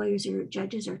either lawyers or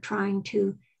judges are trying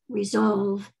to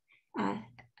resolve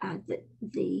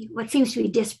what seems to be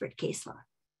disparate case law?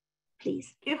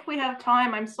 Please. If we have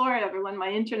time, I'm sorry, everyone, my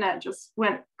internet just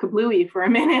went kablooey for a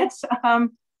minute. So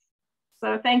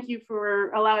thank you for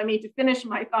allowing me to finish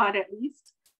my thought at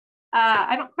least.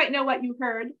 I don't quite know what you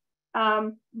heard,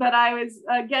 but I was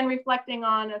again reflecting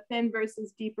on a thin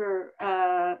versus deeper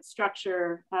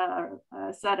structure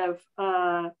set of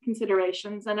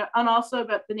considerations, and also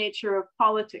about the nature of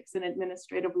politics in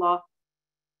administrative law.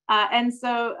 And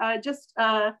so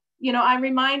I'm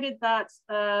reminded that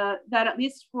at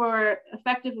least for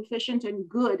effective, efficient, and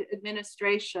good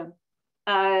administration,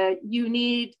 you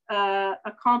need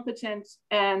a competent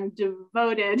and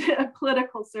devoted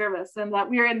political service, and that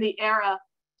we're in the era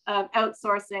of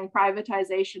outsourcing,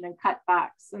 privatization, and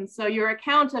cutbacks. And so your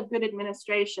account of good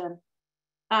administration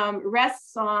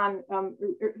rests on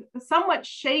somewhat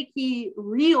shaky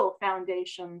real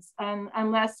foundations,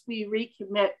 unless we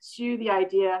recommit to the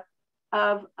idea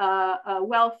of a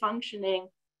well-functioning,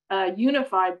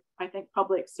 unified, I think,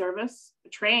 public service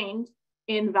trained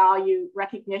in value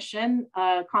recognition,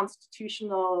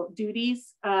 constitutional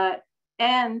duties,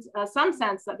 and some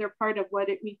sense that they're part of what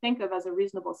we think of as a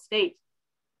reasonable state.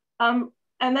 And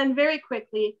then very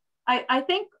quickly, I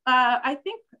think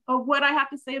what I have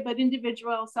to say about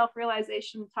individual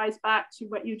self-realization ties back to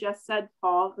what you just said,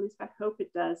 Paul, at least I hope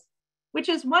it does, which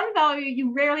is one value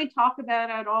you rarely talk about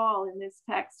at all in this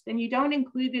text, and you don't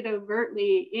include it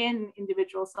overtly in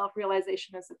individual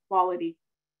self-realization as a quality.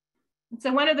 And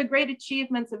so one of the great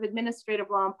achievements of administrative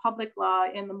law and public law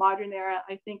in the modern era,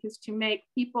 I think, is to make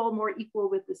people more equal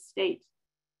with the state.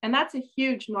 And that's a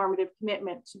huge normative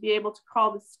commitment, to be able to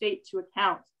call the state to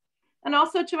account, and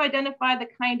also to identify the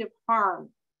kind of harm.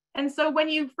 And so when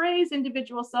you phrase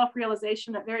individual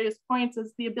self-realization at various points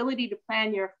as the ability to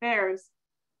plan your affairs,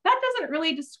 that doesn't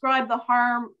really describe the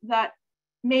harm that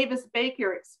Mavis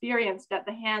Baker experienced at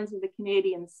the hands of the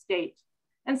Canadian state.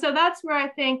 And so that's where I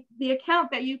think the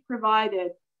account that you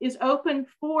provided is open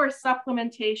for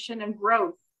supplementation and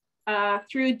growth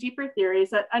through deeper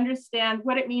theories that understand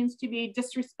what it means to be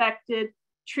disrespected,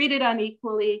 treated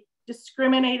unequally,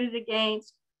 discriminated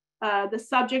against, the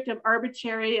subject of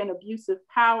arbitrary and abusive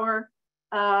power,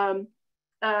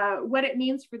 what it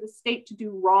means for the state to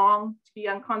do wrong, to be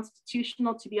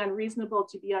unconstitutional, to be unreasonable,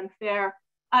 to be unfair.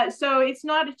 So it's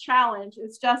not a challenge.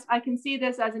 It's just, I can see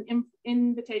this as an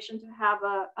invitation to have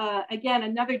again,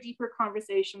 another deeper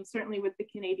conversation, certainly with the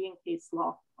Canadian case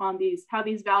law on how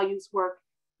these values work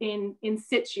in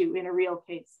situ in a real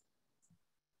case.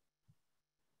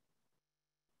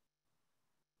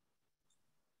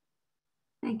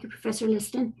 Thank you, Professor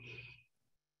Liston.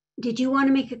 Did you want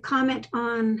to make a comment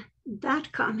on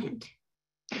that comment?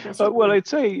 Well, I'd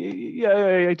say,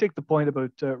 yeah, I take the point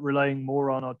about relying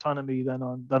more on autonomy than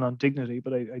on dignity,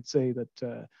 but I'd say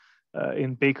that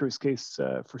in Baker's case,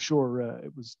 for sure,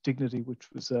 it was dignity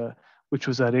which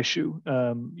was at issue.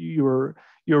 You're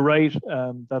right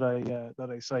that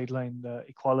I sidelined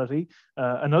equality.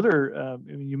 I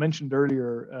mean, you mentioned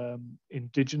earlier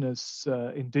indigenous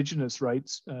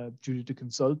rights, duty to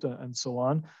consult, and so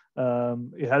on.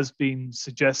 It has been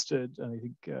suggested, and I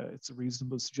think it's a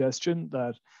reasonable suggestion,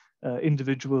 that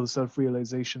individual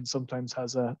self-realization sometimes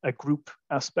has a group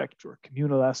aspect or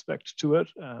communal aspect to it,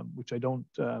 which I don't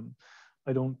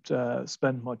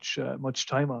spend much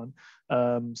time on.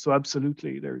 So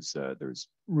absolutely, there's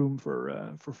room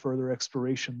for further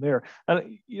exploration there.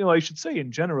 And I should say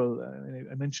in general,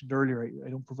 I mentioned earlier, I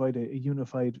don't provide a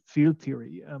unified field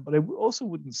theory, but I also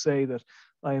wouldn't say that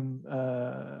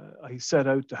I set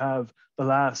out to have the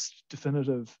last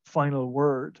definitive final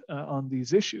word on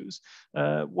these issues.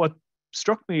 What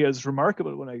struck me as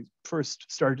remarkable when I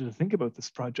first started to think about this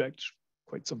project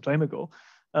quite some time ago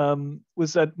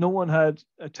was that no one had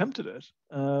attempted it,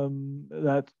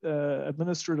 that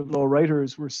administrative law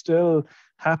writers were still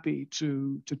happy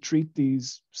to treat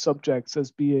these subjects as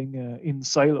being in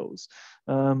silos.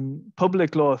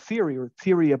 Public law theory, or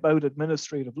theory about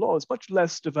administrative law, is much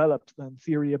less developed than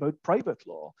theory about private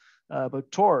law,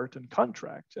 about tort and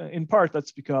contract. In part,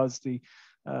 that's because the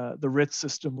writ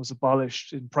system was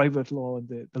abolished in private law in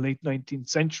the late 19th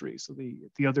century. So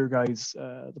the other guys,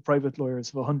 the private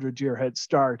lawyers, have a 100-year head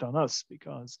start on us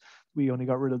because we only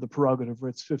got rid of the prerogative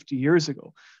writs 50 years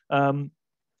ago.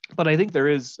 But I think there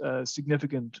is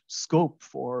significant scope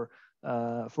for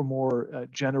more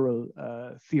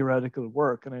general theoretical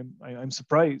work, and I'm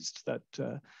surprised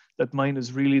that mine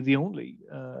is really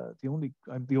I'm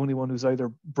the only one who's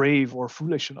either brave or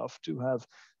foolish enough to have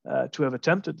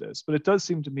attempted this. But it does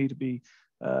seem to me to be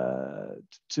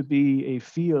a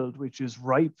field which is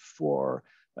ripe for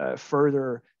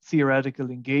further theoretical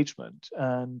engagement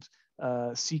and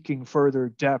seeking further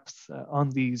depth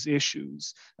on these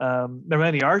issues. There are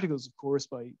many articles, of course,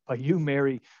 by you,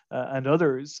 Mary, and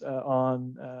others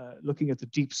on looking at the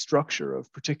deep structure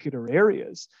of particular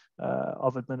areas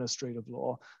of administrative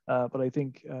law. But I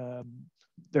think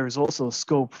there is also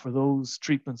scope for those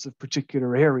treatments of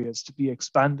particular areas to be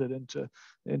expanded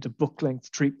into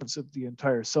book-length treatments of the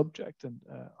entire subject. And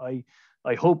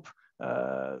I hope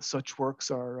such works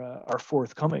are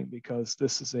forthcoming, because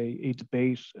this is a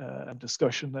debate and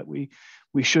discussion that we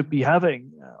should be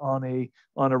having on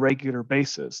a regular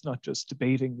basis, not just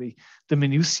debating the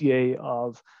minutiae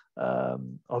of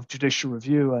judicial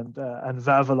review and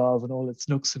Vavilov and all its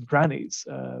nooks and crannies.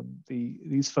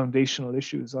 These foundational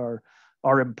issues are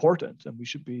important, and we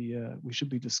should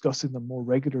be discussing them more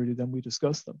regularly than we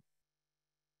discuss them.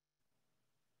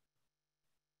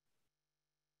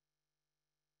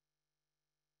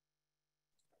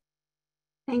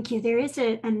 Thank you. There is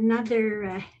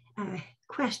another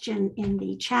question in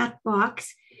the chat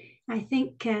box. I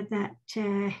think that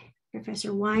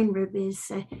Professor Weinrib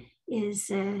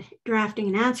is drafting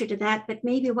an answer to that, but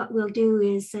maybe what we'll do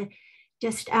is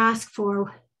just ask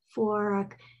for a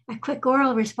quick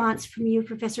oral response from you,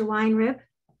 Professor Weinrib.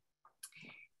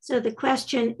 So the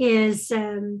question is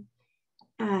about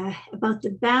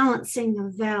the balancing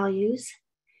of values,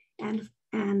 and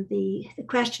the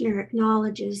questioner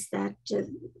acknowledges that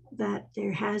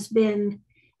there has been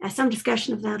some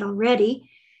discussion of that already,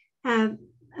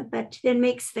 but then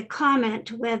makes the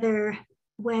comment whether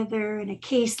in a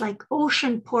case like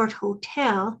Oceanport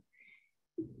Hotel,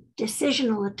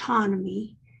 decisional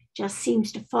autonomy just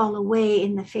seems to fall away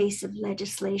in the face of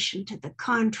legislation to the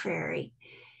contrary.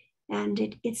 And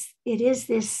it is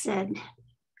this,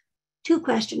 two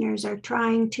questioners are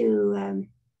trying to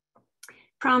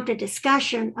prompt a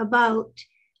discussion about,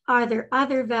 are there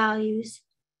other values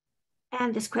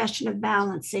and this question of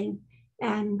balancing?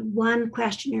 And one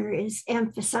questioner is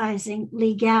emphasizing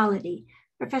legality.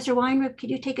 Professor Weinrib,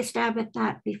 could you take a stab at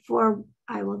that before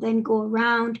I will then go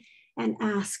around and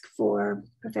ask for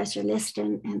Professor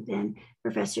Liston and then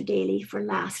Professor Daly for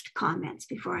last comments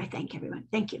before I thank everyone.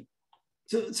 Thank you.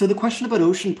 So the question about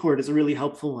Oceanport is a really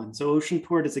helpful one. So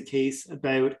Oceanport is a case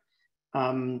about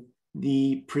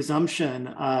the presumption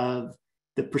of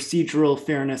the procedural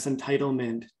fairness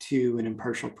entitlement to an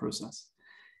impartial process.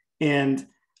 And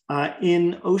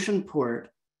in Oceanport,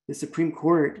 the Supreme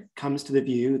Court comes to the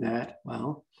view that,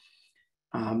 well,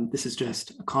 this is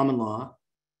just a common law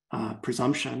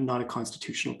presumption, not a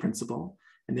constitutional principle,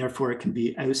 and therefore it can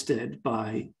be ousted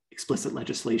by explicit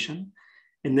legislation.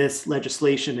 And this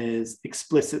legislation is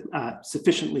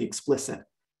sufficiently explicit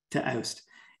to oust.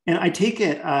 And I take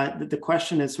it that the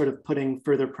question is sort of putting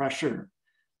further pressure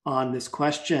on this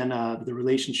question of the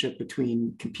relationship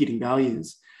between competing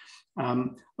values.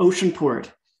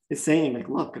 Oceanport is saying, like,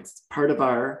 look, it's part of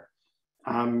our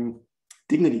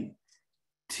dignity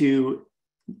to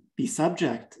be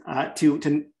subject,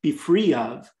 to be free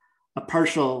of a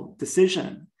partial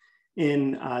decision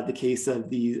in the case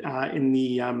of the,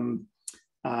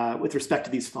 with respect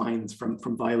to these fines from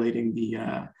violating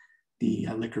the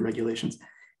liquor regulations.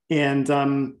 And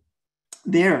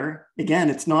there, again,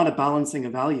 it's not a balancing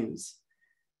of values.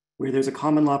 Where there's a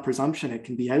common law presumption, it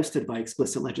can be ousted by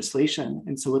explicit legislation.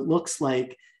 And so it looks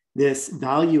like this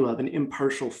value of an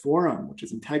impartial forum, which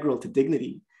is integral to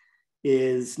dignity,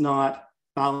 is not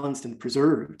balanced and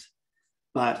preserved,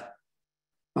 but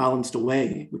balanced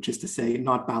away, which is to say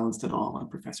not balanced at all on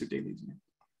Professor Daly's view.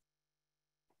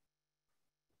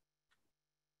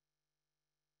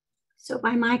 So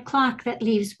by my clock, that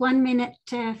leaves 1 minute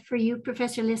for you,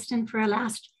 Professor Liston, for a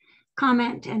last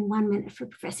comment, and 1 minute for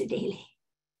Professor Daly.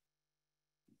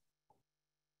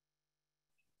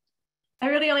 I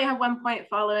really only have one point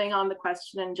following on the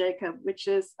question in Jacob, which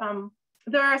is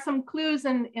there are some clues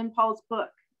in Paul's book.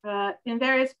 In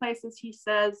various places, he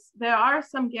says there are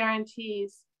some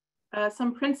guarantees,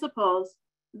 some principles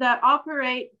that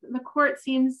operate, the court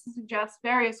seems to suggest,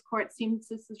 various courts seem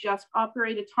to suggest,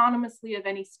 operate autonomously of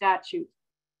any statute,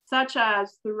 such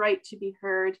as the right to be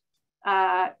heard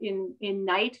in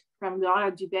night from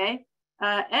Laura Dubé,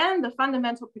 and the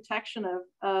fundamental protection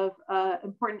of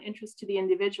important interests to the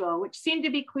individual, which seem to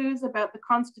be clues about the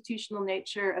constitutional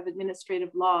nature of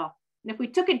administrative law. And if we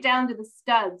took it down to the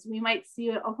studs, we might see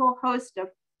a whole host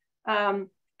of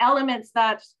elements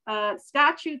that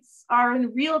statutes are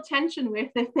in real tension with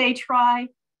if they try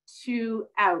to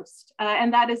oust.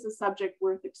 And that is a subject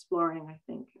worth exploring, I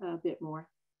think, a bit more.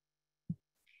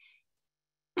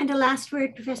 And a last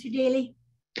word, Professor Daly.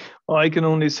 Well, I can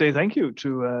only say thank you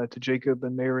to Jacob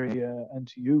and Mary and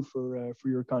to you for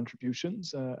your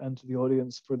contributions and to the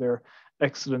audience for their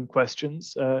excellent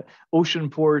questions.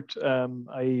 Oceanport,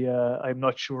 I'm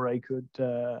not sure I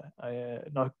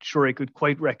could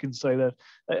quite reconcile it.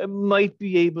 I might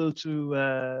be able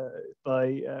to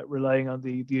by relying on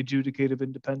the adjudicative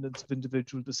independence of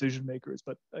individual decision makers,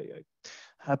 but I'm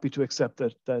happy to accept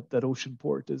that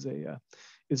Oceanport is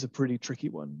a pretty tricky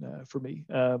one for me.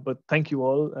 But thank you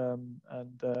all,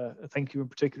 and thank you in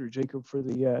particular, Jacob, for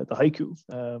the haiku.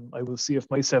 I will see if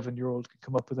my 7-year-old can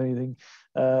come up with anything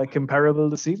comparable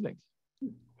this evening.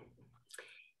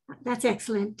 That's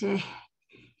excellent.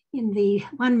 In the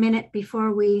 1 minute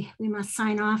before we must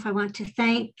sign off, I want to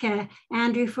thank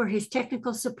Andrew for his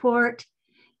technical support,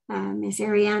 Ms.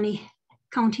 Ariane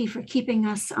County for keeping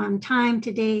us on time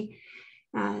today,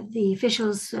 the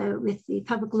officials with the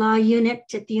Public Law Unit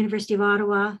at the University of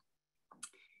Ottawa,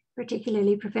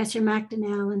 particularly Professor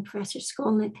McDonnell and Professor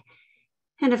Skolnick,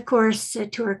 And of course,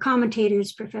 to our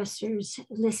commentators, Professors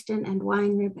Liston and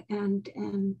Weinrib,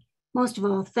 and most of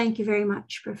all, thank you very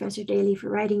much, Professor Daly, for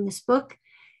writing this book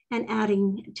and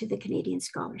adding to the Canadian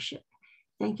scholarship.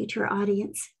 Thank you to our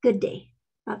audience. Good day.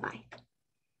 Bye-bye.